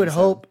like good for I game would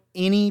 7. hope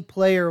any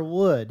player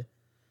would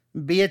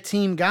be a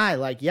team guy.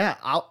 Like, yeah,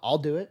 I'll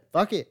do it.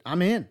 Fuck it.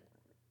 I'm in.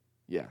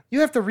 Yeah. You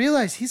have to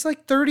realize he's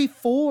like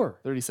 34.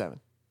 37.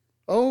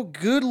 Oh,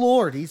 good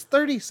Lord. He's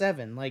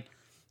 37. Like,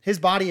 his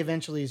body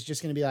eventually is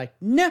just going to be like,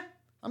 nah,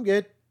 I'm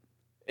good.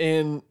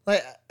 And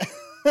Like,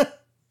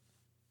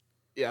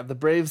 yeah, the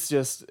Braves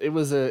just it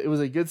was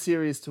a good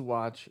series to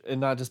watch, and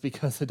not just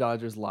because the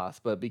Dodgers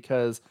lost, but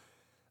because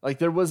like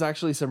there was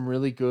actually some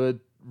really good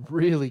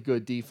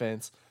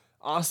defense.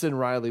 Austin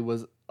Riley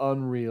was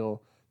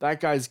unreal. That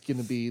guy's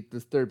gonna be the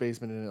third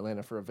baseman in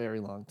Atlanta for a very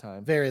long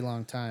time. very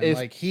long time. If-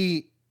 Like,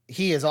 he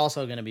is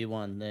also going to be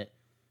one that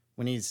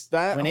when it's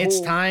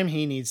whole- time,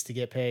 he needs to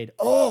get paid.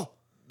 Oh,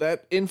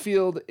 That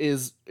infield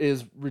is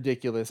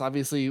ridiculous.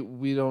 Obviously,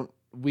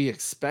 we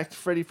expect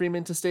Freddie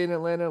Freeman to stay in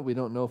Atlanta. We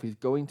don't know if he's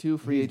going to,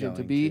 free He's agent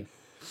to going be. to.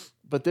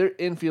 But their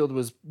infield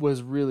was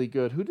really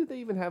good. Who did they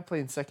even have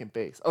playing second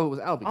base? Oh, it was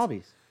Albies.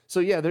 Albies. So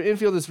yeah, their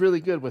infield is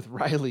really good with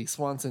Riley,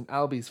 Swanson,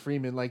 Albies,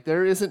 Freeman. Like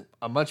there isn't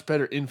a much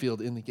better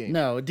infield in the game.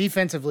 No,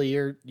 defensively,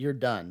 you're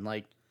done.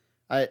 Like,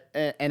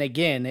 and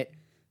again,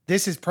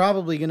 this is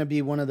probably going to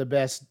be one of the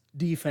best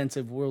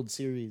defensive World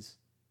Series.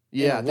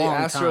 Yeah, in a the long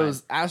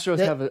Astros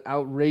That- have an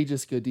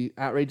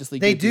outrageously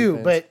They good do,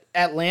 defense. but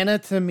Atlanta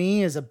to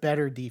me is a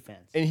better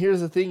defense. And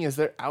here's the thing: is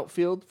their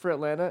outfield for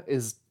Atlanta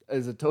is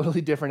a totally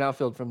different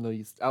outfield from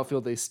the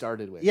outfield they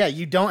started with. Yeah,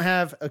 you don't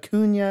have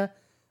Acuna.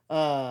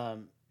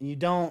 You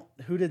don't.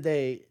 Who did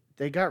they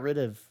got rid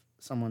of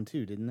someone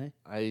too, didn't they?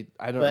 I don't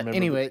But remember.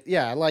 anyway,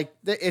 yeah, like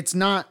it's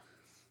not.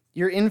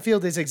 Your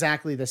infield is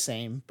exactly the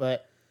same,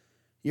 but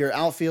your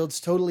outfield's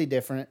totally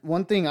different.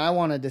 One thing I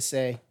wanted to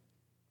say,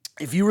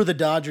 if you were the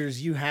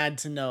Dodgers, you had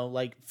to know,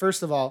 like,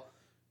 first of all,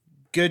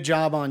 good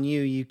job on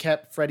you. You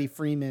kept Freddie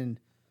Freeman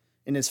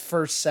in his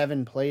first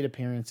 7 plate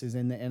appearances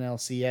in the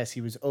NLCS. He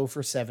was 0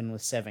 for 7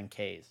 with 7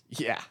 Ks.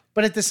 yeah,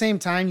 But at the same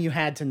time, you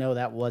had to know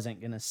that wasn't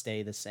going to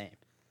stay the same.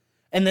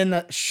 And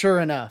then,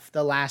 sure enough,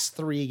 the last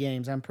 3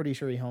 games, I'm pretty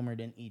sure he homered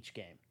in each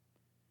game.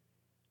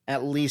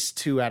 At least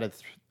 2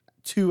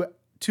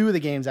 of the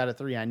games out of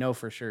 3, I know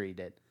for sure he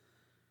did.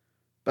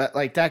 But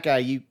like that guy,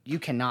 you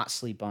cannot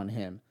sleep on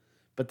him.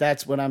 But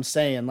that's what I'm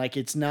saying. Like,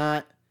 it's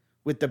not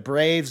with the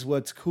Braves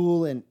what's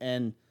cool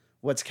and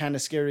what's kind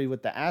of scary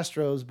with the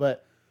Astros,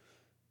 but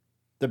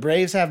the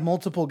Braves have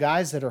multiple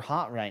guys that are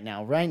hot right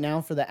now. Right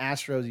now for the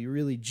Astros, you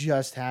really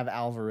just have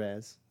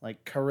Alvarez.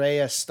 Like,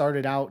 Correa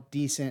started out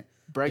decent.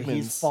 But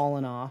he's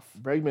fallen off.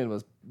 Bregman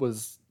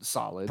was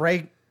solid.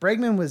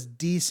 Bregman was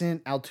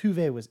decent.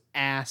 Altuve was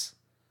ass.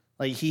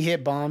 Like, he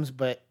hit bombs,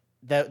 but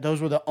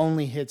those were the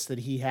only hits that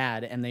he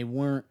had, and they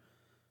weren't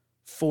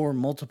for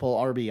multiple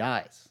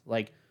RBIs.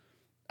 Like,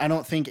 I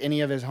don't think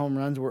any of his home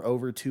runs were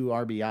over 2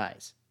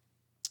 RBIs.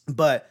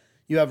 But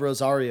you have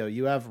Rosario,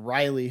 you have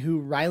Riley, who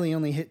Riley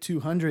only hit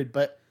 200,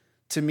 but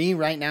to me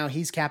right now,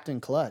 he's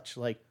Captain Clutch.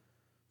 Like,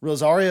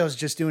 Rosario's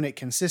just doing it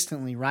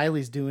consistently.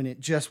 Riley's doing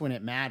it just when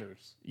it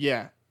matters.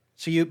 Yeah.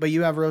 So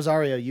you have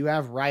Rosario, you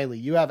have Riley,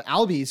 you have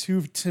Albies,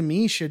 who to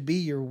me should be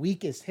your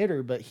weakest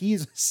hitter, but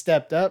he's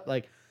stepped up.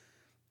 Like,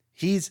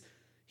 he's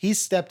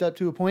stepped up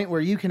to a point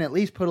where you can at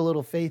least put a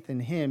little faith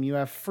in him. You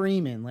have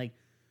Freeman, like,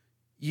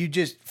 you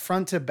just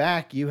front to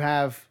back, you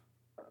have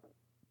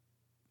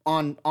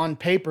on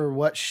paper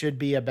what should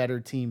be a better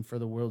team for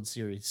the World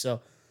Series. So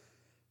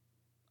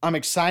I'm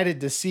excited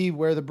to see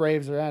where the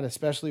Braves are at,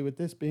 especially with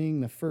this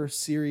being the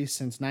first series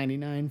since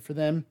 '99 for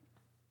them.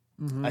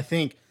 Mm-hmm. I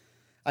think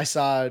I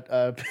saw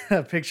a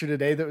picture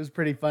today that was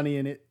pretty funny,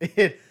 and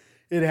it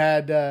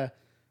had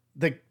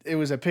it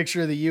was a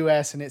picture of the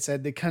U.S. and it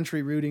said the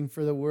country rooting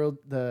for the world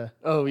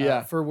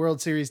for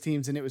World Series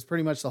teams, and it was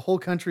pretty much the whole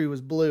country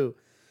was blue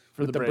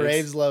with the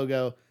Braves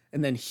logo,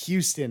 and then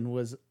Houston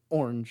was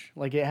orange,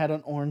 like it had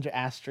an orange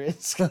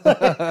asterisk,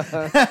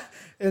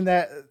 and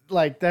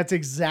that's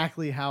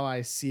exactly how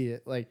I see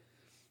it. Like,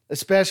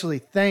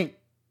 especially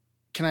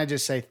can I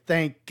just say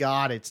thank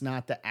God it's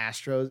not the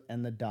Astros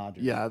and the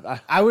Dodgers. Yeah,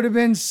 I would have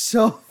been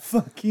so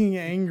fucking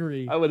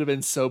angry. I would have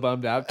been so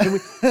bummed out. Can we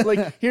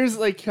here's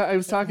I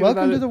was talking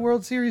Welcome about to the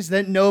World Series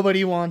that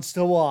nobody wants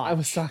to watch. I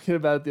was talking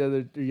about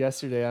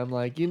yesterday. I'm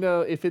like,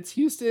 if it's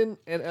Houston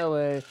and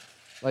LA,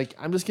 like,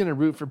 I'm just gonna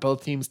root for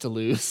both teams to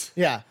lose.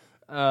 Yeah.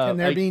 Can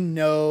there be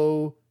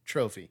no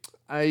trophy?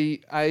 I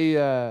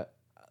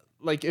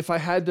if I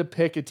had to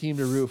pick a team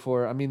to root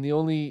for, I mean, the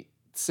only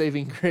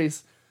saving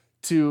grace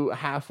to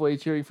halfway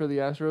cheering for the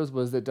Astros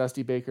was that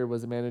Dusty Baker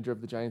was the manager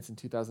of the Giants in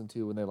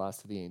 2002 when they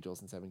lost to the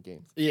Angels in 7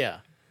 games. Yeah.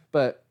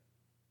 But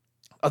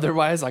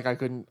otherwise, like, I'd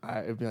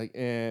be like,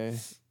 eh.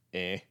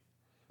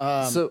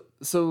 So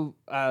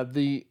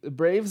the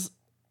Braves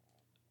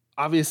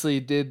obviously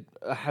did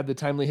have the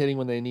timely hitting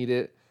when they need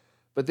it,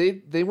 but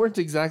they weren't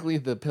exactly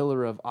the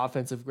pillar of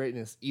offensive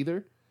greatness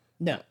either.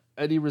 No.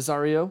 Eddie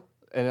Rosario,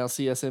 an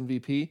LCS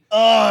MVP.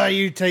 Oh,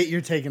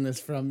 you're taking this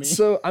from me.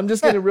 So I'm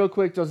just gonna real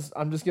quick.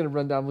 I'm just gonna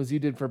run down as you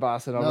did for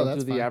Boston. I'll run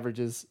through the fine.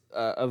 averages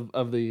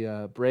of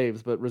the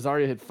Braves. But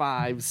Rosario hit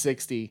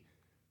 .560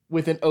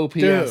 with an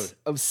OPS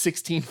of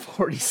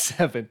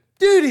 1647.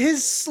 Dude,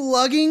 his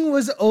slugging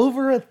was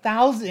over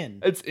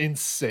 1,000. It's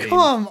insane.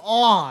 Come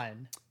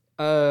on.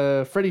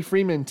 Freddie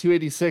Freeman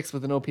 286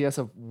 with an OPS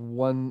of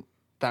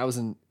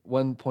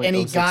 1,001.063. And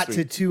he got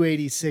to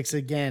 286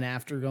 again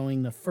after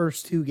going the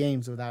first 2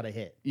 games without a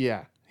hit.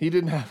 Yeah, he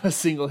didn't have a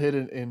single hit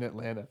in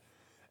Atlanta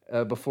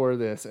before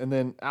this. And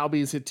then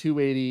Albies hit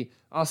 280.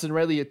 Austin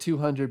Riley hit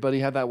 200, but he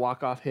had that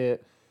walk-off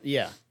hit.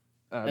 Yeah.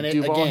 And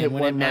Duvall hit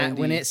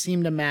 190. When it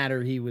seemed to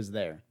matter, he was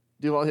there.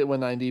 Duvall hit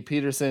 190.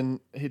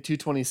 Peterson hit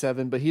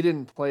 227, but he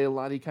didn't play a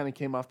lot. He kind of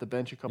came off the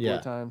bench a couple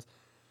of times.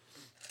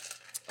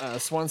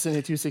 Swanson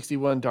hit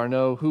 261.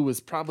 D'Arnaud, who was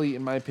probably,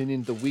 in my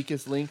opinion, the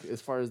weakest link as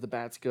far as the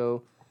bats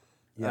go,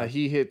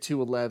 he hit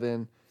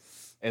 211.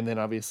 And then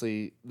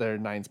obviously their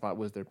 9 spot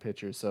was their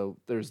pitcher. So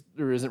there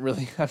isn't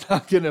really. I'm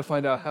not gonna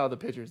find out how the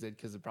pitchers did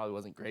because it probably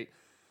wasn't great.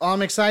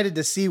 I'm excited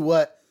to see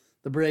what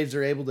the Braves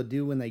are able to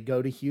do when they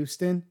go to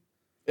Houston.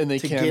 And they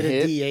get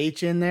a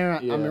DH in there.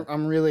 Yeah.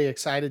 I'm really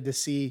excited to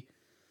see.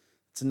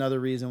 It's another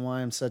reason why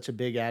I'm such a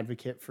big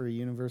advocate for a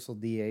universal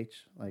DH.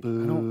 Like,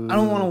 Boo. I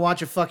don't want to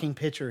watch a fucking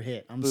pitcher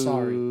hit. I'm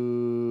sorry.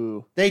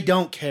 They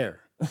don't care.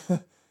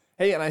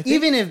 Hey, and I think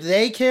even if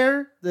they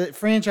care, the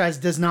franchise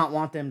does not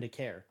want them to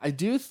care. I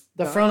do.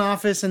 The front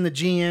office and the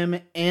GM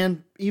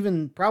and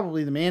even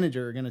probably the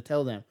manager are going to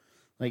tell them,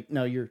 like,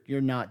 no, you're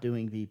not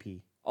doing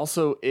VP.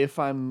 Also, if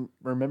I'm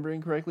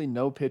remembering correctly,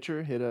 no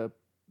pitcher hit a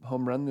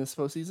home run this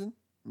postseason.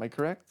 Am I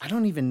correct? I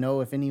don't even know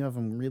if any of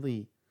them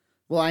really.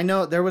 Well, I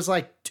know there was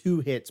like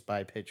 2 hits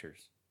by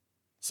pitchers.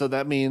 So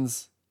that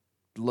means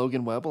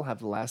Logan Webb will have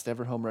the last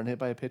ever home run hit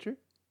by a pitcher,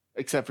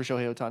 except for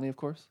Shohei Ohtani, of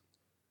course.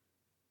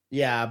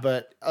 Yeah,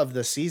 but of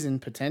the season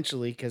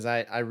potentially, because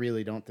I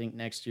really don't think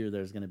next year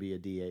there's going to be a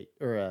DH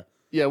or a.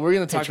 Yeah, we're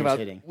going to talk about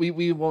hitting.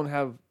 We won't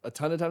have a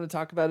ton of time to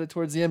talk about it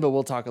towards the end, but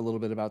we'll talk a little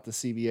bit about the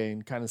CBA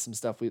and kind of some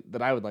stuff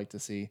that I would like to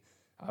see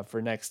for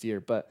next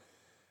year. But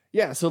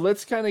yeah, so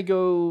let's kind of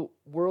go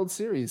World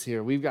Series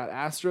here. We've got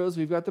Astros,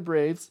 we've got the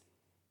Braves.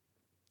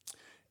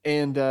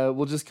 And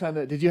we'll just kind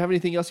of. Did you have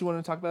anything else you want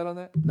to talk about on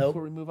that? Nope.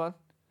 Before we move on?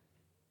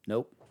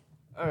 Nope.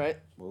 All right.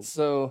 Well,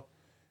 so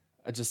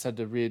I just had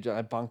to readjust.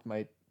 I bonked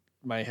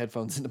my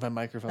headphones into my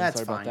microphone. That's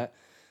Sorry fine. about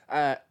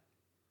that.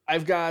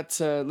 I've got.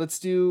 Let's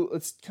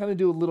kind of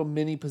do a little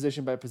mini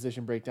position by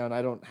position breakdown.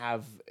 I don't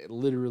have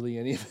literally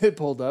any of it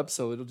pulled up,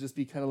 so it'll just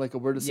be kind of like a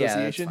word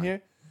association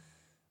here.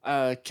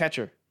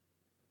 Catcher.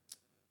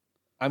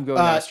 I'm going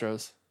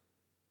Astros.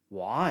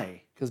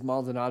 Why? Because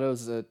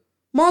Maldonado's a.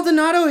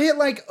 Maldonado hit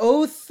like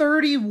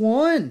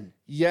 031.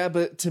 Yeah,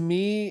 but to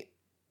me,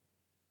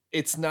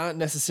 it's not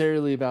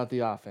necessarily about the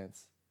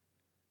offense.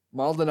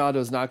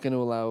 Maldonado's not going to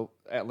allow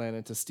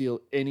Atlanta to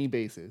steal any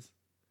bases.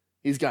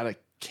 He's got a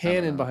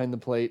cannon behind the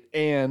plate,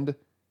 and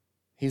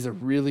he's a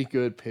really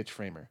good pitch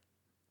framer.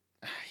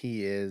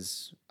 He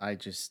is.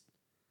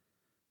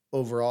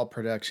 Overall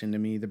production to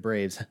me, the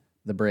Braves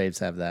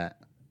have that.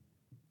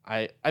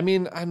 I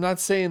mean, I'm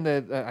not saying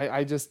that.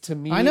 I just, to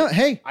me, I know.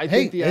 Hey,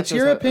 the it's Astros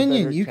your have a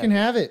opinion. better You can catcher.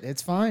 have it.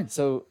 It's fine.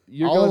 So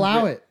I'll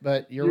allow it,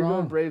 but you're going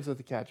wrong. Braves with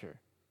the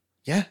catcher.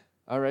 Yeah.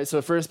 All right. So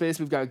at first base,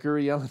 we've got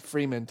Gurriel and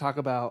Freeman. Talk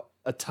about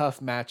a tough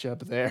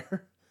matchup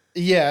there.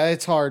 Yeah,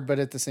 it's hard, but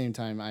at the same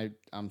time,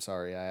 I'm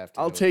sorry, I have to.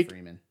 I'll go take with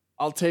Freeman.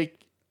 I'll take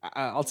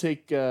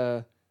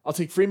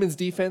Freeman's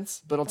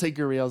defense, but I'll take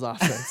Gurriel's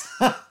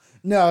offense.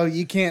 No,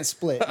 you can't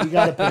split. You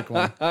got to pick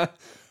one.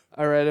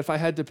 All right. If I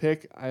had to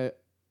pick,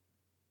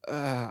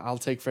 I'll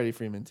take Freddie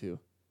Freeman too.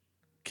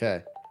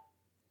 Okay.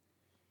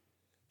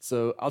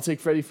 So I'll take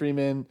Freddie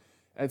Freeman.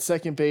 At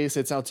second base,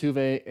 it's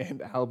Altuve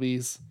and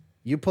Albies.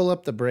 You pull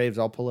up the Braves,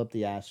 I'll pull up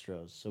the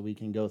Astros, so we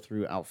can go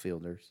through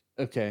outfielders.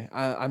 Okay,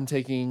 I'm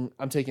taking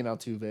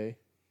Altuve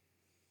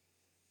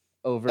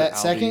over At Albies.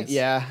 second,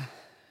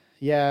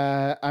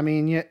 yeah. I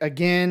mean,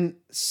 again,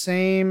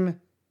 same.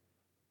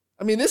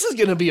 I mean, this is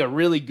going to be a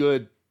really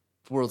good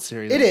World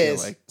Series. It I feel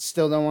is. like.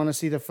 Still don't want to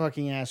see the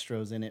fucking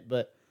Astros in it,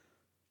 but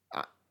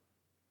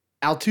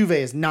Altuve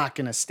is not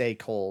going to stay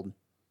cold.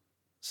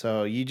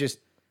 So you just.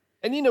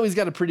 And he's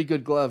got a pretty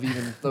good glove,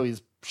 even though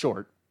he's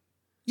short.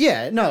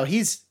 Yeah, no,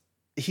 he's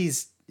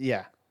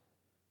yeah.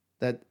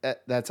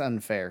 That's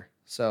unfair.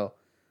 So,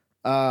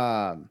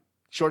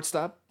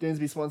 Shortstop,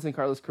 Dansby Swanson,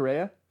 Carlos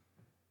Correa.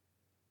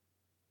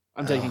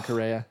 I'm taking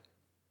Correa.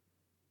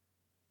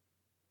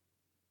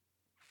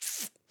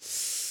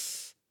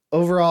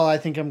 Overall, I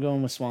think I'm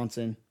going with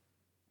Swanson.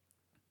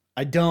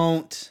 I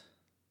don't.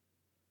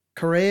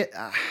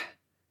 Correa.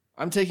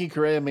 I'm taking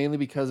Correa mainly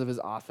because of his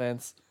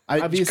offense.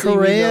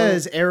 Correa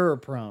is error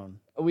prone.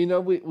 We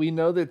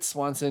know that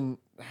Swanson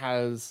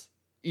has,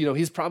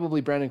 he's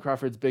probably Brandon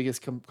Crawford's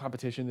biggest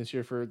competition this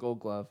year for a Gold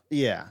Glove.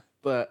 Yeah,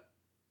 But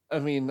I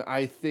mean,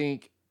 I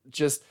think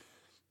just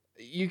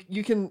you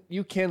can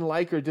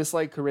like or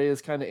dislike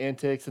Correa's kind of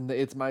antics and the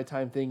 "it's my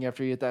time" thing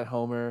after he hit that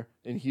homer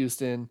in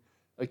Houston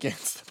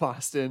against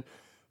Boston,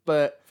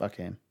 but fuck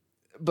him.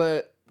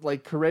 But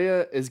like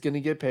Correa is going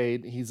to get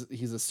paid. He's a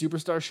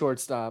superstar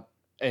shortstop,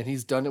 and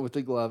he's done it with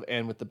the glove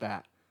and with the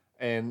bat.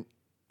 And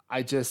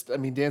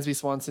Dansby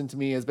Swanson to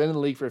me has been in the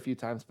league for a few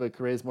times, but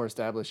Correa's more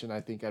established, and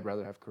I think I'd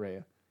rather have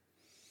Correa.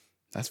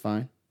 That's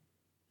fine.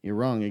 You're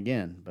wrong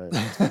again, but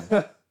that's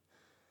fine.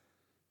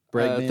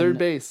 Bregman, third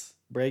base.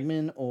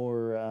 Bregman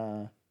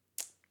or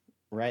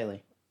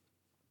Riley?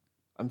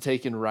 I'm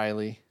taking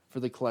Riley for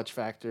the clutch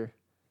factor.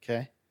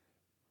 Okay.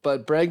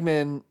 But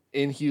Bregman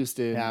in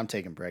Houston Yeah, I'm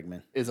taking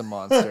Bregman. is a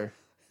monster.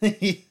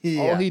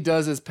 Yeah. All he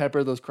does is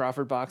pepper those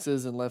Crawford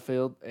boxes in left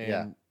field.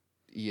 And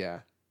yeah.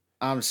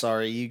 I'm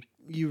sorry.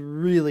 You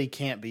really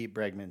can't beat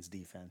Bregman's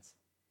defense.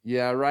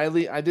 Yeah,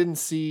 Riley, I didn't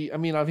see. I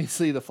mean,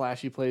 obviously the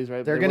flashy plays,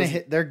 right? They're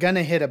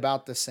gonna hit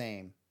about the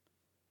same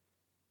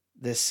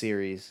this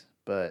series,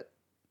 but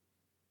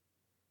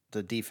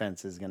the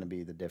defense is gonna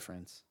be the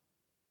difference.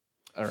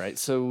 All right,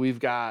 so we've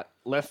got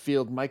left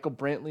field Michael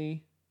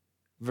Brantley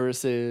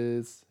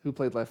versus who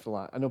played left a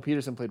lot. I know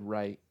Peterson played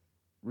right.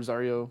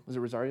 Rosario, was it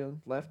Rosario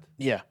left?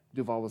 Yeah.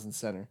 Duvall was in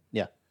center.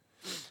 Yeah.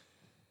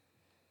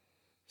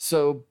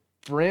 So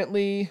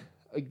Brantley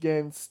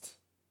against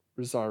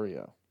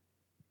Rosario.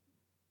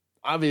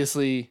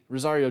 Obviously,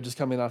 Rosario just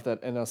coming off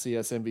that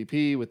NLCS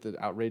MVP with the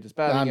outrageous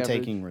batting I'm average.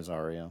 taking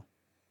Rosario.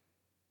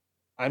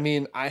 I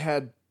mean, I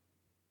had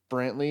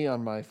Brantley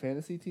on my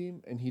fantasy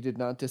team, and he did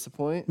not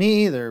disappoint.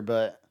 Me either,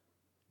 but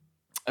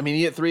I mean,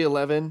 he hit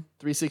 311,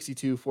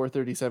 362,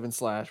 437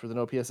 slash with an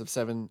OPS of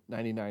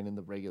 799 in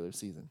the regular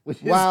season,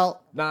 which is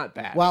not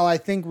bad. While I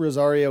think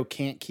Rosario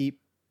can't keep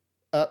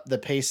up the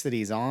pace that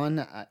he's on,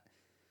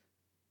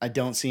 I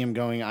don't see him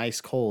going ice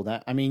cold.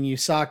 I mean, you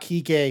saw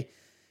Kike,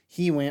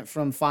 he went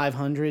from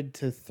 500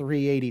 to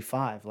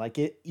 385.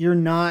 You're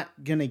not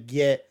going to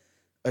get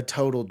a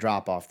total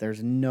drop off.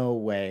 There's no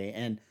way.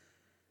 And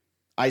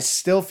I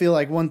still feel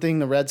like one thing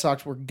the Red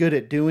Sox were good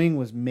at doing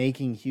was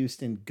making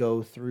Houston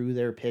go through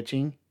their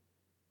pitching.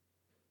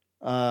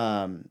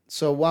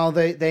 So while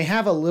they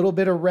have a little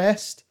bit of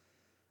rest,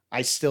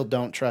 I still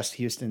don't trust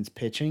Houston's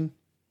pitching.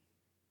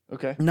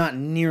 Okay. Not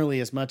nearly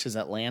as much as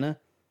Atlanta.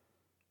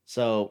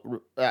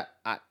 So,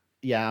 I'm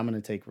going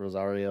to take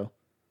Rosario.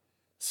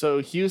 So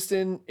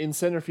Houston in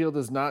center field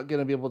is not going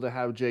to be able to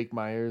have Jake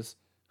Myers,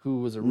 who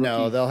was a rookie.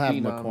 No, they'll have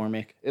phenom.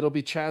 McCormick. It'll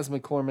be Chas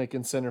McCormick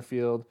in center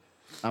field.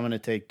 I'm going to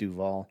take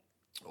Duvall.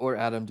 Or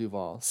Adam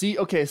Duvall. See,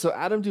 okay, so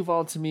Adam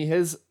Duvall, to me,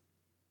 his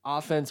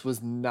offense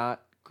was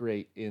not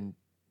great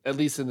at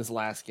least in this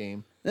last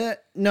game.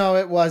 No,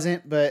 it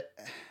wasn't, but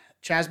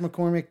Chas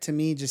McCormick, to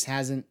me, just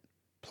hasn't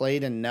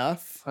played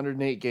enough.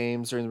 108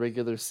 games during the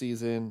regular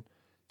season,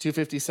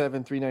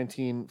 257,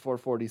 319,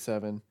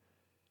 447,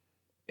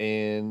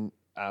 and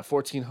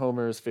 14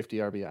 homers, 50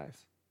 RBIs.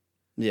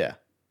 Yeah.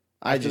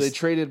 After they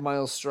traded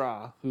Miles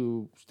Straw,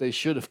 who they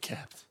should have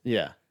kept,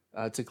 yeah,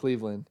 to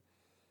Cleveland.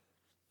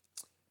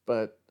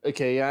 But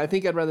okay, yeah, I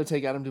think I'd rather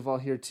take Adam Duvall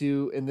here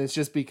too, and it's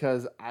just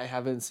because I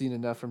haven't seen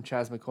enough from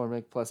Chas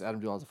McCormick. Plus, Adam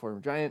Duvall's a former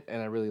Giant,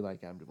 and I really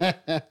like Adam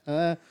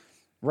Duvall.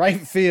 Right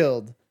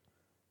field.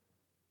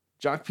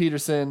 Jock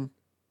Peterson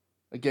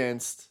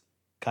against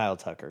Kyle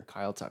Tucker.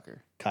 Kyle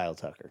Tucker. Kyle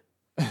Tucker.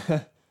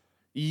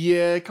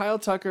 Yeah, Kyle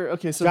Tucker.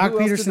 Okay, so Jock who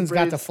else did Peterson's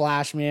got the Braves-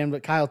 flash, man,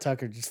 but Kyle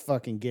Tucker just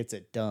fucking gets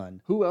it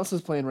done. Who else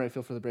is playing right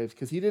field for the Braves?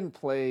 Because he didn't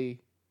play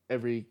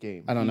every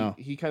game. I don't know.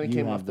 He kind of You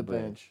came have off the the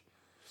Braves.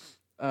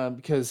 bench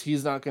because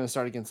he's not going to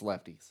start against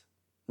lefties.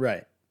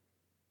 Right.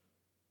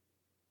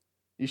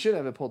 You should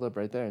have it pulled up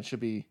right there. It should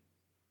be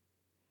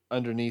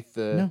underneath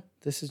the. No,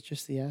 this is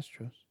just the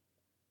Astros.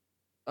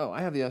 Oh,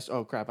 I have the Astros.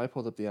 Oh crap! I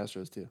pulled up the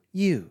Astros too.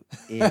 You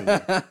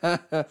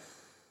idiot.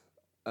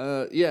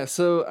 Yeah.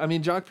 So I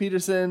mean, Jock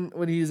Peterson,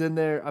 when he's in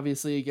there,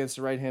 obviously against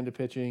the right-handed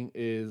pitching,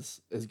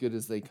 is as good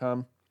as they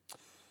come.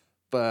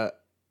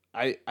 But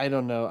I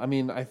don't know. I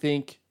mean, I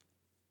think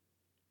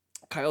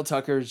Kyle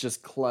Tucker is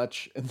just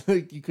clutch, and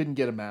you couldn't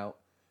get him out.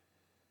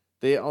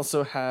 They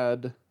also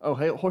had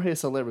Jorge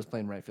Soler was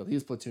playing right field. He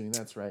was platooning.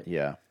 That's right.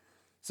 Yeah.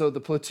 So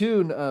the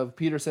platoon of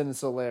Peterson and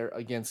Soler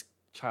against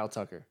Kyle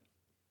Tucker.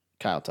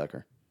 Kyle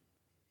Tucker.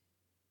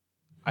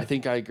 I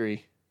think I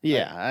agree.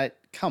 Yeah,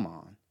 come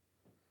on.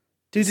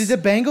 Dude, did the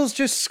Bengals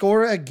just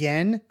score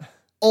again?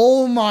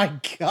 Oh my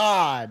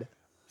God.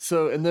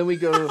 So and then we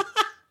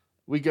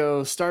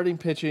go starting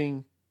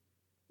pitching.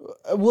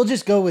 We'll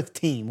just go with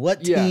team.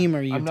 What Yeah, team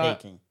are you I'm not-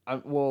 taking?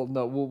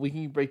 We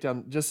can break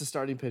down just the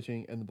starting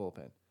pitching and the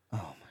bullpen. Oh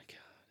my God.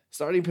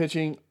 Starting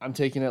pitching, I'm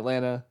taking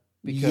Atlanta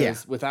because Yeah.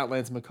 without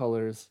Lance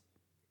McCullers,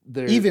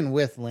 they're Even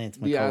with Lance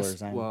the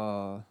McCullers.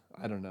 well,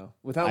 I don't know.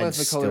 Without I'd Lance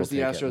still McCullers, the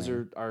take Astros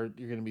Atlanta. are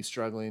you're going to be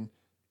struggling.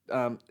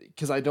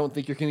 Because I don't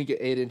think you're going to get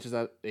 8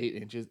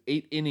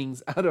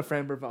 innings out of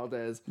Framber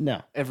Valdez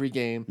No. every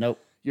game. Nope.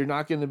 You're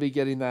not going to be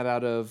getting that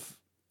out of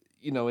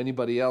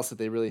anybody else that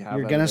they really have.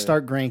 You're out going to of there.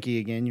 start Greinke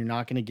again. You're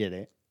not going to get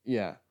it.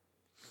 Yeah.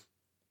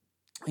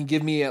 And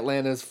give me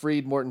Atlanta's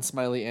Fried, Morton,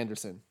 Smiley,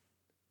 Anderson.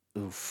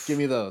 Oof. Give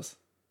me those.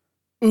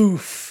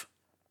 Oof.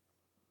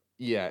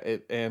 Yeah, yeah,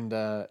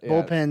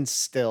 Bullpen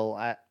still.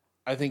 I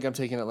think I'm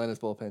taking Atlanta's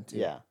bullpen too.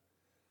 Yeah.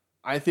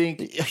 I think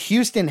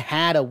Houston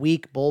had a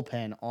weak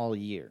bullpen all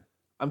year.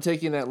 I'm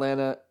taking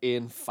Atlanta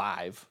in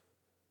 5.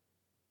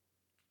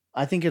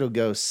 I think it'll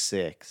go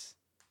 6.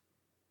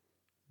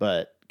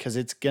 But because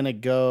it's going to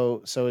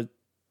go. So,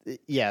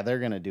 yeah, they're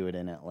going to do it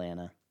in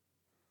Atlanta.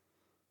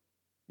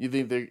 You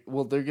think they're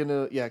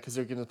gonna because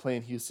they're gonna play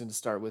in Houston to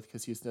start with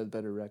because Houston had a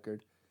better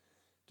record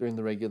during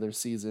the regular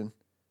season.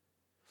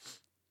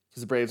 Because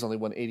the Braves only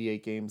won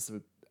 88 games,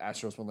 the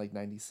Astros won like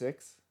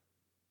 96,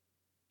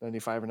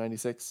 95 or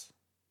 96.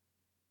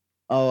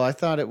 Oh, I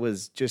thought it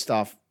was just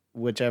off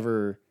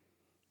whichever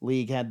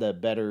league had the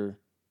better,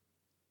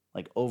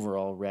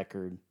 overall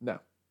record. No,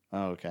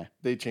 Oh, okay.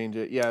 they change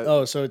it. Yeah,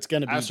 Oh, so it's going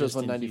to be Astros just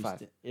won in 95.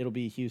 Houston. It'll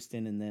be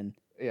Houston and then.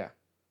 yeah.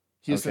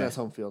 Houston Okay. has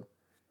home field.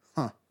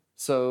 Huh.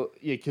 So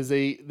yeah, because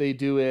they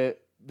do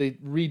it, they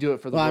redo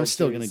it for the. Well, I'm World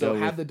still Series. gonna so go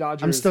have with- the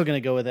Dodgers. I'm still going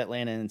to go with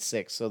Atlanta in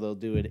 6, so they'll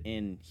do it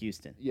in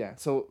Houston. Yeah.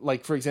 So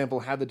like for example,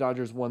 had the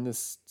Dodgers won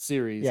this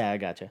series, Yeah, I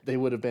gotcha. they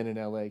would have been in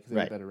LA because they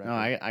Right. had a better record. No,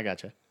 I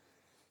gotcha.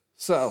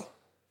 So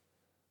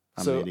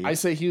I'm So an idiot. I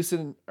say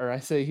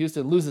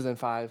Houston loses in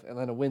 5,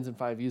 Atlanta wins in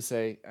 5. You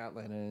say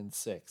Atlanta in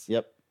 6.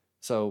 Yep.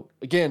 So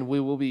again, we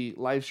will be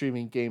live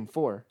streaming Game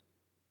 4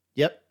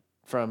 Yep.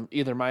 from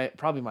either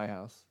probably my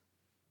house,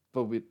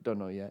 but we don't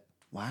know yet.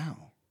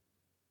 Wow.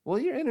 Well,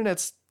 your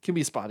internet's can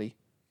be spotty.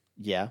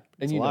 Yeah. And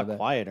It's you a know lot that.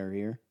 quieter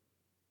here.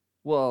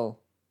 Well,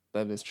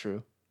 that is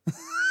true.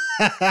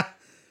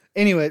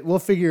 Anyway, we'll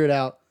figure it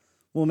out.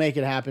 We'll make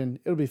it happen.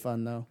 It'll be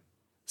fun, though.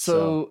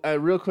 So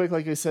real quick,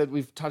 like I said,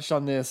 we've touched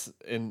on this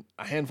in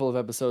a handful of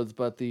episodes,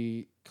 but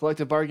the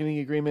collective bargaining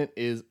agreement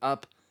is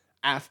up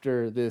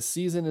after this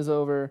season is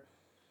over.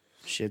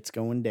 Shit's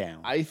going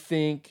down. I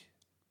think,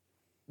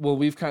 well,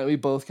 we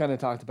both kind of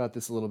talked about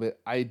this a little bit.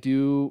 I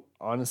do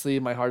honestly,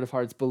 in my heart of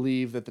hearts,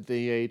 believe that the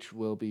DH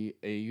will be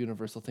a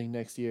universal thing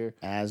next year.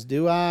 As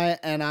do I,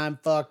 and I'm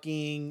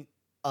fucking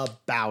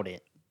about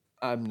it.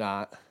 I'm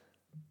not.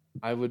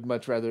 I would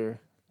much rather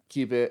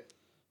keep it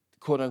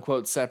quote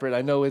unquote separate.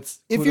 I know it's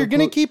If quote, you're going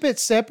to unquote- keep it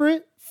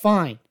separate,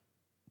 fine.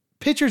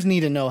 Pitchers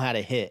need to know how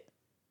to hit.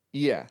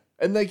 yeah,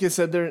 and like I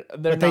said, they're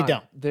But they not,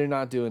 don't. They're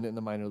not doing it in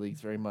the minor leagues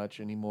very much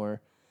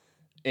anymore.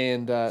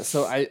 And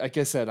so I, like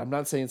I said, I'm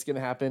not saying it's going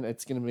to happen.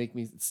 It's going to make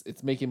me,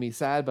 it's making me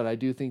sad, but I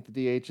do think the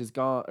DH is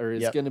gone or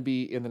is Yep. going to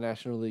be in the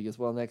National League as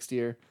well next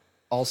year.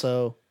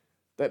 Also,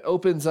 That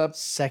opens up.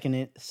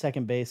 second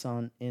base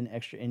in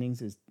extra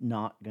innings is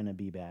not going to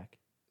be back.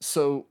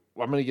 So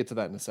I'm going to get to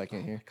that in a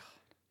second here.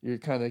 You're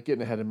kind of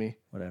getting ahead of me.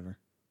 Whatever.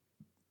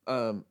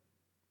 I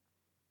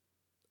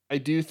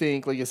do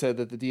think, like I said,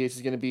 that the DH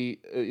is going to be,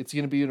 it's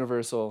going to be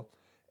universal,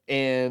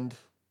 and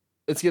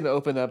it's going to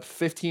open up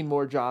 15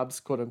 more jobs,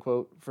 quote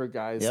unquote, for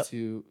guys Yep.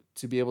 to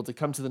be able to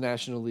come to the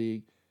National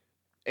League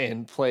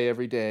and play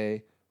every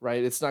day.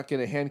 Right? It's not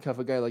going to handcuff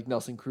a guy like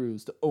Nelson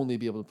Cruz to only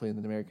be able to play in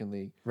the American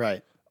League,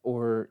 Right.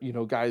 or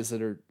guys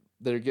that are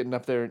They're getting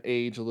up there in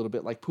age a little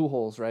bit, like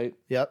Pujols, right?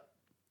 Yep.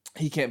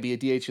 He can't be a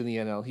DH in the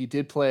NL. He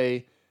did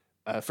play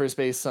first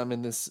base some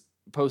in this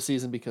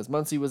postseason because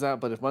Muncy was out,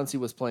 but if Muncy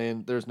was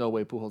playing, there's no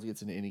way Pujols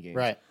gets into any games.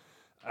 Right.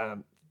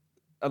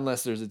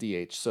 Unless there's a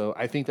DH. So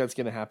I think that's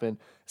going to happen.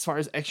 As far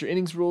as extra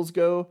innings rules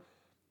go,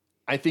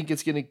 I think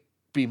it's going to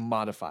be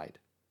modified.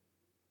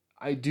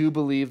 I do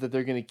believe that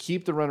they're going to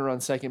keep the runner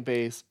on second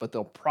base, but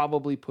they'll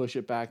probably push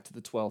it back to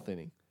the 12th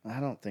inning. I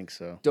don't think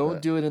so.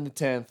 Don't do it in the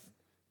 10th.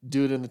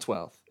 Do it in the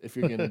 12th if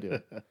you're going to do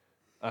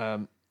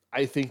it.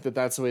 I think that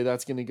that's the way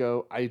that's going to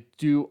go. I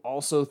do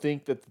also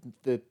think that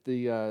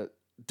the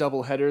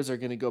double headers are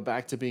going to go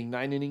back to being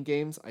 9-inning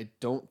games. I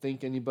don't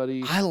think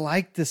anybody... I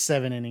like the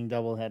 7-inning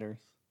double headers.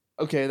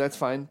 Okay, that's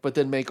fine, but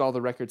then make all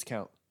the records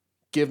count.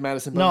 Give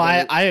Madison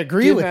Bumgarner... No, I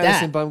agree with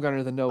Madison that.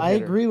 Bumgarner the no-hitter. I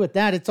agree with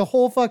that. It's a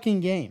whole fucking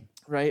game.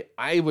 Right?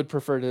 I would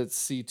prefer to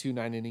see 2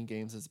 9-inning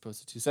games as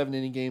opposed to 2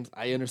 7-inning games.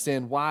 I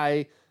understand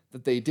why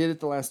that they did it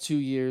the last 2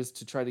 years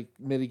to try to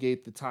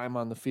mitigate the time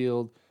on the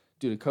field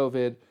due to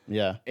COVID.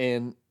 Yeah.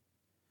 And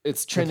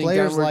it's trending the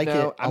players downward like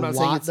now. it a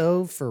lot,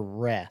 though, for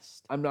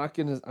rest. I'm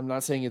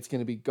not saying it's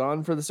gonna be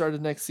gone for the start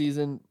of next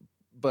season,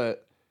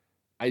 but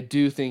I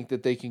do think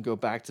that they can go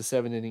back to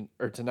 7-inning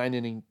or to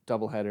 9-inning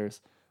doubleheaders.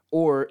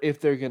 Or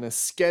if they're gonna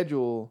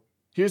schedule,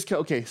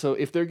 so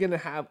if they're gonna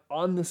have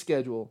on the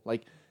schedule,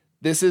 like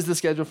this is the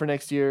schedule for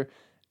next year,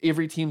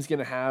 every team's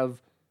gonna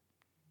have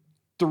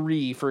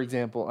 3, for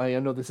example. I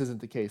know this isn't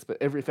the case, but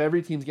if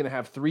every team's gonna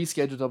have 3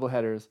 scheduled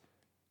doubleheaders,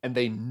 and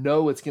they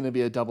know it's gonna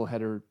be a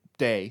doubleheader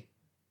day,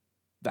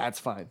 that's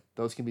fine.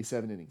 Those can be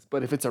 7 innings.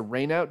 But if it's a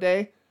rainout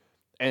day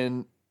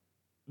and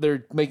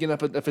they're making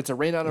up, if it's a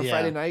rainout on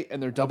Friday night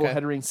and they're double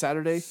headering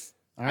Saturday,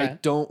 I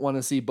don't want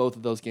to see both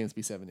of those games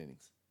be 7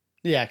 innings.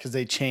 Yeah, because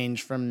they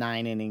change from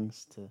 9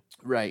 innings to...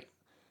 Right.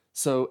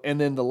 So, and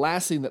then the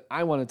last thing that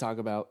I want to talk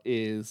about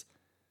is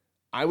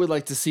I would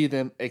like to see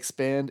them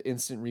expand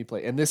instant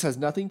replay. And this has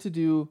nothing to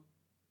do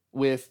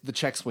with the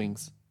check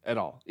swings at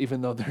all,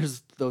 even though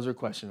those are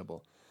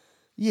questionable.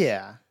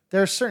 Yeah.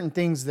 There are certain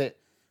things that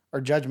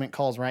are judgment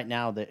calls right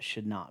now that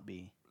should not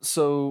be.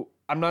 So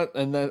I'm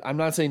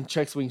not saying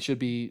check swing should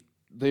be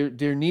there.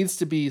 There needs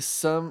to be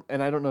some,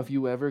 and I don't know if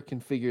you ever can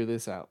figure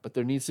this out, but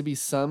there needs to be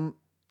some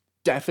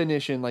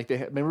definition. Like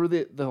remember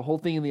the whole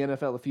thing in the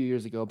NFL a few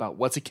years ago about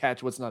what's a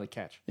catch, what's not a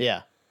catch.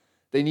 Yeah.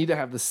 They need to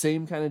have the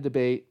same kind of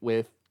debate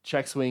with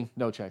check swing,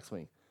 no check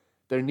swing.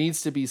 There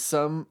needs to be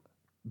some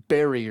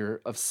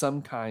barrier of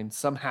some kind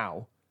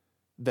somehow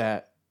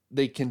that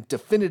they can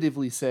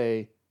definitively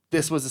say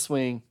this was a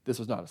swing, this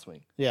was not a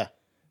swing. Yeah.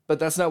 But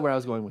that's not where I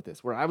was going with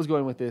this. Where I was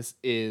going with this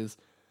is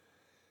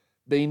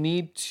they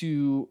need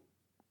to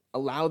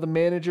allow the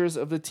managers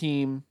of the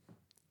team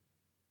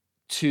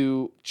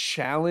to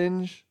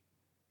challenge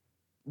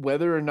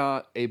whether or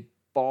not a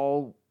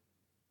ball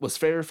was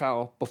fair or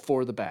foul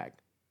before the bag.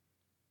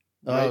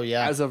 Right? Oh,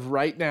 yeah. As of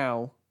right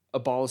now, a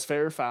ball is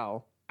fair or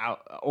foul,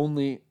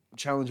 only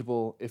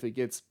challengeable if it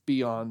gets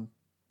beyond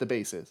the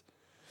bases.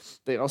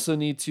 They also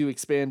need to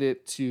expand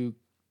it to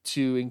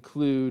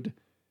include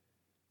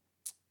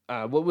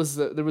there was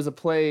a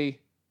play,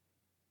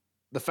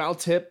 the foul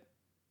tip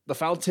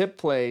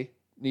play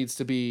needs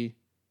to be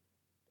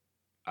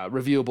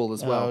reviewable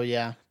as well. Oh,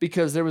 yeah.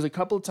 Because there was a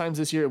couple of times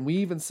this year, and we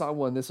even saw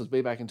one, this was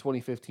way back in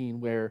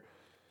 2015, where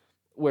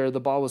the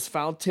ball was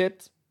foul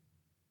tipped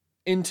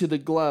into the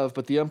glove,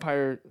 but the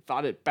umpire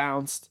thought it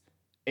bounced,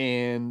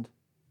 and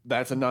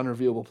that's a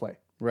non-reviewable play.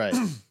 Right.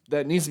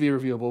 That needs to be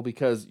reviewable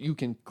because you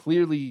can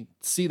clearly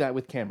see that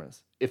with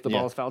cameras if the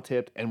ball is foul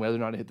tipped and whether or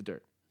not it hit the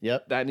dirt.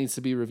 Yep. That needs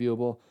to be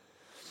reviewable.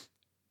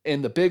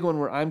 And the big one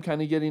where I'm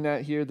kind of getting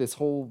at here, this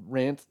whole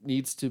rant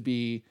needs to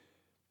be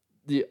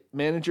the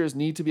managers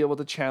need to be able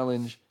to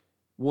challenge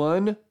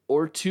 1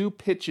 or 2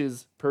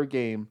 pitches per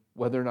game,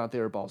 whether or not they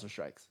are balls or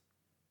strikes.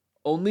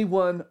 Only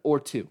 1 or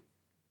 2.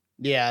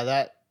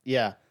 Yeah,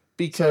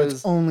 because so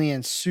it's only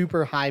in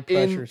super high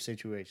pressure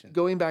situations.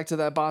 Going back to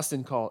that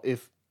Boston call,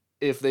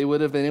 if they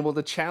would have been able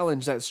to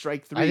challenge that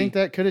strike 3, I think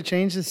that could have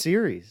changed the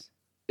series.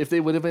 If they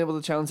would have been able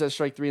to challenge that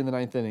strike 3 in the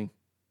 9th inning,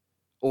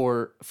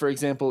 or for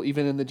example,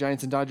 even in the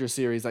Giants and Dodgers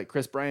series, like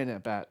Chris Bryant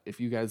at bat, if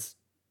you guys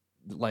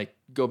like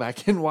go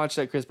back and watch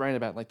that Chris Bryant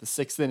at bat, like the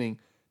 6th inning,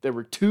 there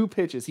were 2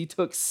 pitches. He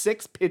took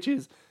 6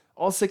 pitches.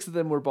 All 6 of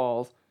them were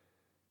balls,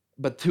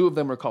 but 2 of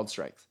them were called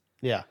strikes.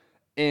 Yeah.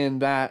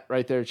 And that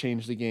right there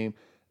changed the game,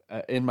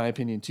 in my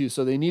opinion, too.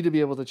 So they need to be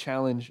able to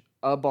challenge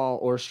a ball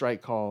or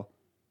strike call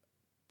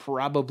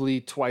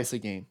probably twice a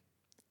game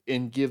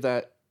and give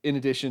that in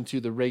addition to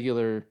the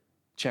regular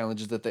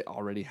challenges that they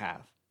already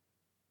have.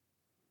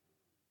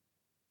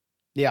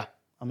 Yeah.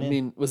 I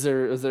mean, was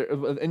there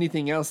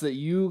anything else that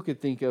you could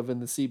think of in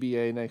the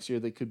CBA next year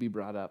that could be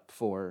brought up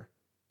for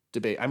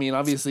debate? I mean,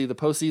 obviously the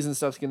postseason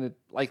stuff's going to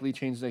likely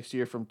change next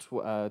year from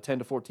 10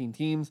 to 14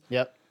 teams.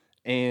 Yep.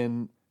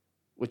 And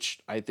which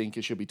I think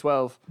it should be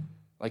 12,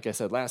 like I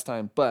said last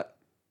time, but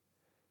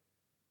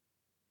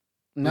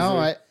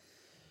I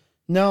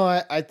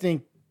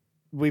think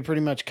we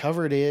pretty much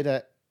covered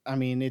it. I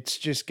mean, it's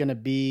just going to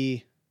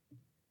be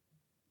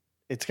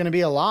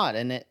a lot,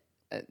 and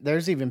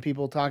there's even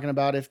people talking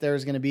about if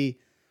there's going to be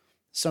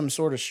some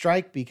sort of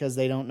strike because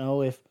they don't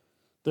know if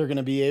they're going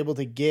to be able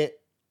to get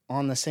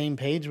on the same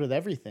page with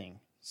everything.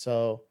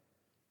 So,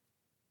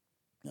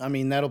 I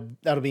mean,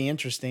 that'll be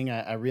interesting.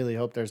 I really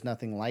hope there's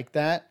nothing like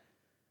that.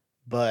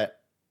 But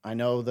I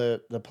know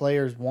the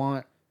players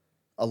want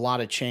a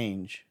lot of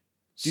change.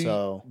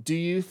 Do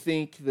you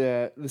think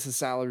that this is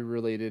salary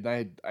related?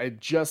 I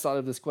just thought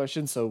of this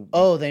question.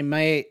 So they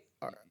might.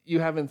 You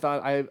haven't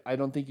thought. I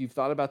don't think you've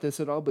thought about this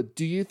at all. But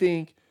do you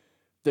think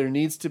there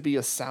needs to be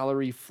a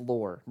salary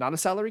floor, not a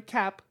salary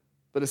cap,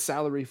 but a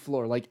salary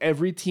floor? Like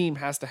every team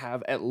has to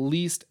have at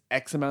least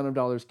X amount of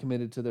dollars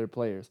committed to their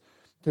players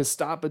to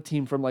stop a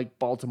team from like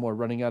Baltimore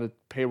running out of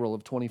payroll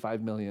of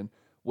 $25 million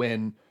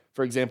when,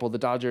 for example, the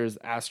Dodgers,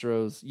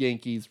 Astros,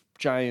 Yankees,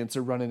 Giants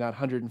are running out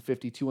 $150,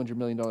 $200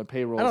 million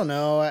payroll. I don't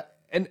know.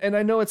 And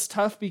I know it's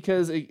tough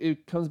because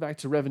it comes back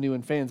to revenue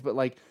and fans, but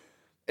like,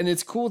 and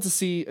it's cool to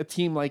see a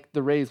team like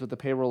the Rays with a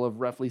payroll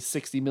of roughly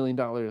 $60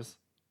 million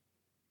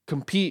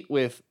compete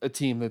with a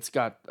team that's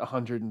got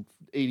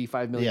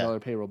 $185 million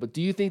payroll. But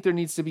do you think there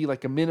needs to be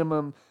like a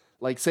minimum,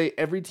 like say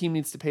every team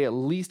needs to pay at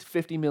least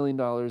 $50 million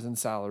in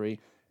salary?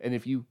 And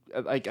if you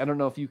like, I don't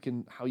know if you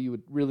can, how you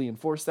would really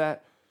enforce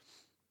that.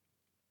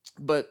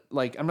 But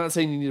like, I'm not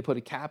saying you need to put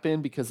a cap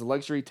in because the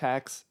luxury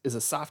tax is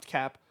a soft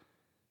cap,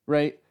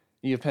 right?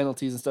 You have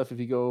penalties and stuff if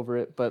you go over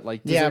it. But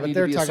like, but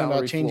they're talking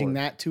about changing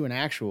that to an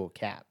actual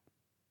cap.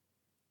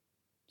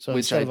 So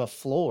instead of a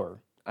floor,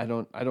 I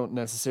don't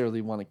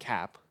necessarily want a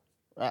cap.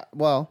 I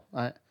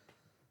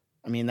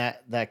mean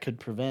that could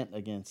prevent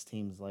against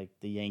teams like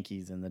the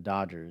Yankees and the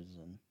Dodgers.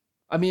 And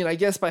I mean, I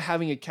guess by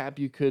having a cap,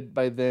 you could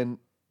by then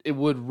it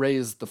would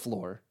raise the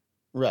floor,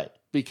 right?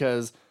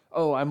 Because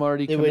I'm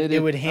already committed.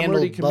 It would handle I'm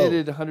already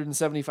committed both.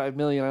 $175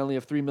 million. I only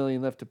have $3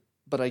 million left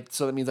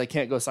so that means I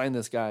can't go sign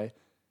this guy.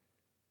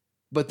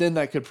 But then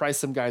that could price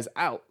some guys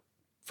out,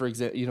 for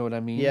example. You know what I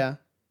mean? Yeah.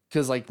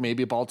 Because like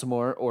maybe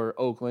Baltimore or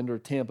Oakland or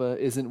Tampa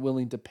isn't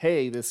willing to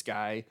pay this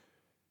guy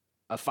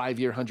a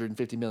 5-year,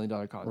 $150 million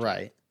contract.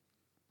 Right.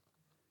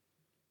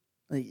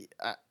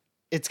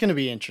 It's going to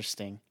be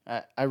interesting.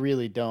 I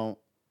really don't.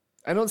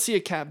 I don't see a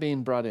cap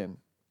being brought in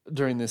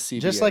during this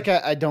CBA. Just like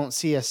I don't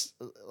see us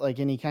like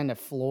any kind of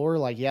floor.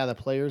 Like, yeah, the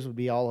players would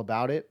be all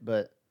about it,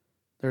 but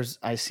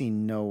I see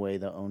no way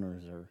the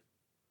owners are.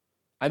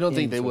 I don't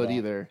think they would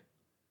either.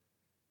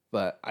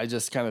 But I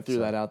just kind of threw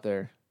that out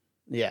there.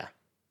 Yeah.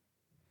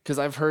 Because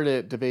I've heard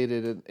it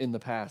debated in the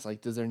past.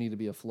 Like, does there need to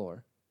be a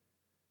floor?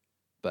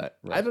 But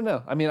right. I don't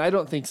know. I mean, I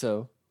don't think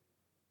so.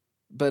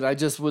 But I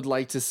just would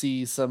like to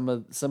see some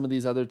of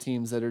these other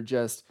teams that are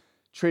just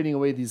trading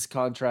away these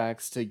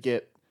contracts to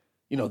get,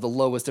 the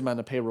lowest amount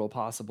of payroll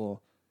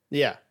possible.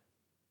 Yeah.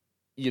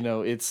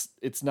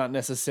 It's not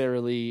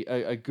necessarily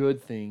a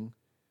good thing.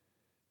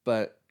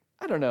 But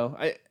I don't know.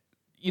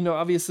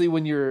 Obviously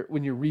when you're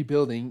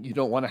rebuilding, you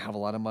don't want to have a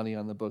lot of money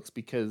on the books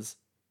because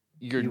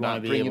you're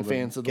not bringing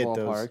fans to the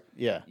ballpark.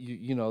 Yeah.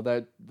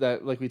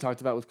 That like we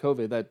talked about with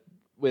COVID, that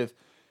with,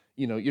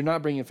 you're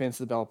not bringing fans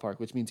to the ballpark,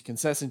 which means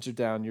concessions are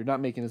down. You're not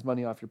making as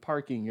money off your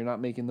parking. You're not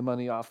making the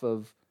money off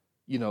of,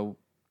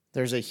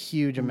 there's a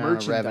huge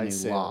amount of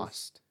revenue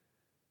lost.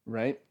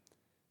 Right.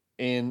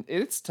 And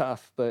it's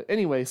tough, but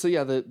anyway, so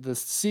yeah, the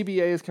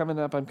CBA is coming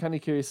up. I'm kind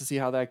of curious to see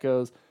how that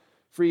goes.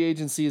 Free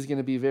agency is going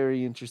to be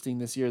very interesting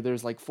this year.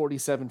 There's like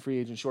 47 free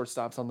agent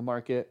shortstops on the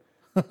market.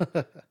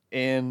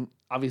 And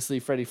obviously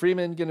Freddie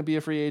Freeman going to be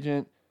a free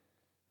agent.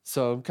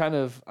 So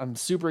I'm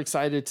super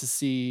excited to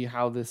see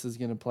how this is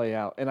going to play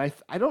out. And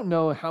I don't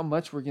know how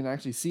much we're going to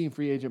actually see in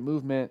free agent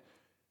movement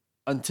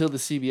until the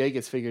CBA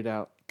gets figured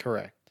out.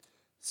 Correct.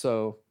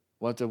 So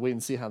we'll have to wait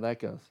and see how that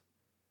goes.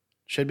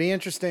 Should be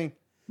interesting.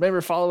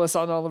 Remember, follow us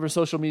on all of our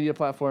social media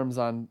platforms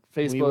on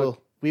Facebook.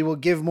 We will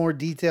give more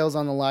details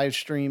on the live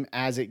stream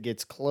as it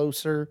gets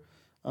closer,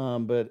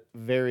 but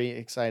very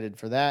excited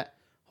for that.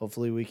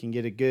 Hopefully we can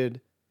get a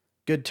good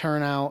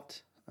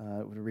turnout.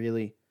 It would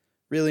really,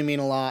 really mean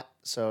a lot.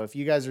 So if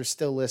you guys are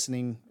still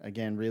listening,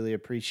 again, really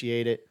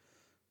appreciate it.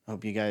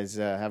 Hope you guys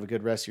have a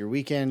good rest of your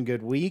weekend,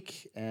 good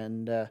week,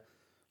 and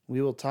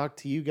we will talk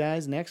to you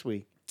guys next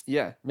week.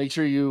 Yeah, make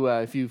sure you,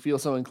 if you feel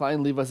so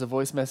inclined, leave us a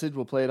voice message.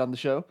 We'll play it on the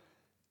show.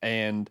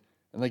 And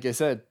like I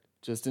said,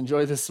 just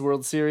enjoy this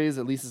World Series.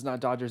 At least it's not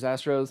Dodgers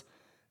Astros.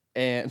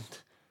 And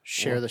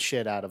share the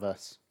shit out of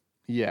us.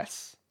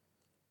 Yes.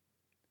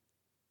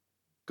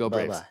 Go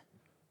Braves. Bye-bye.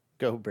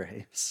 Go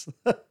Braves.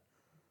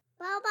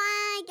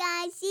 Bye-bye,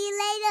 guys. See you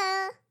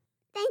later.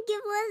 Thank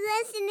you for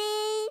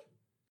listening.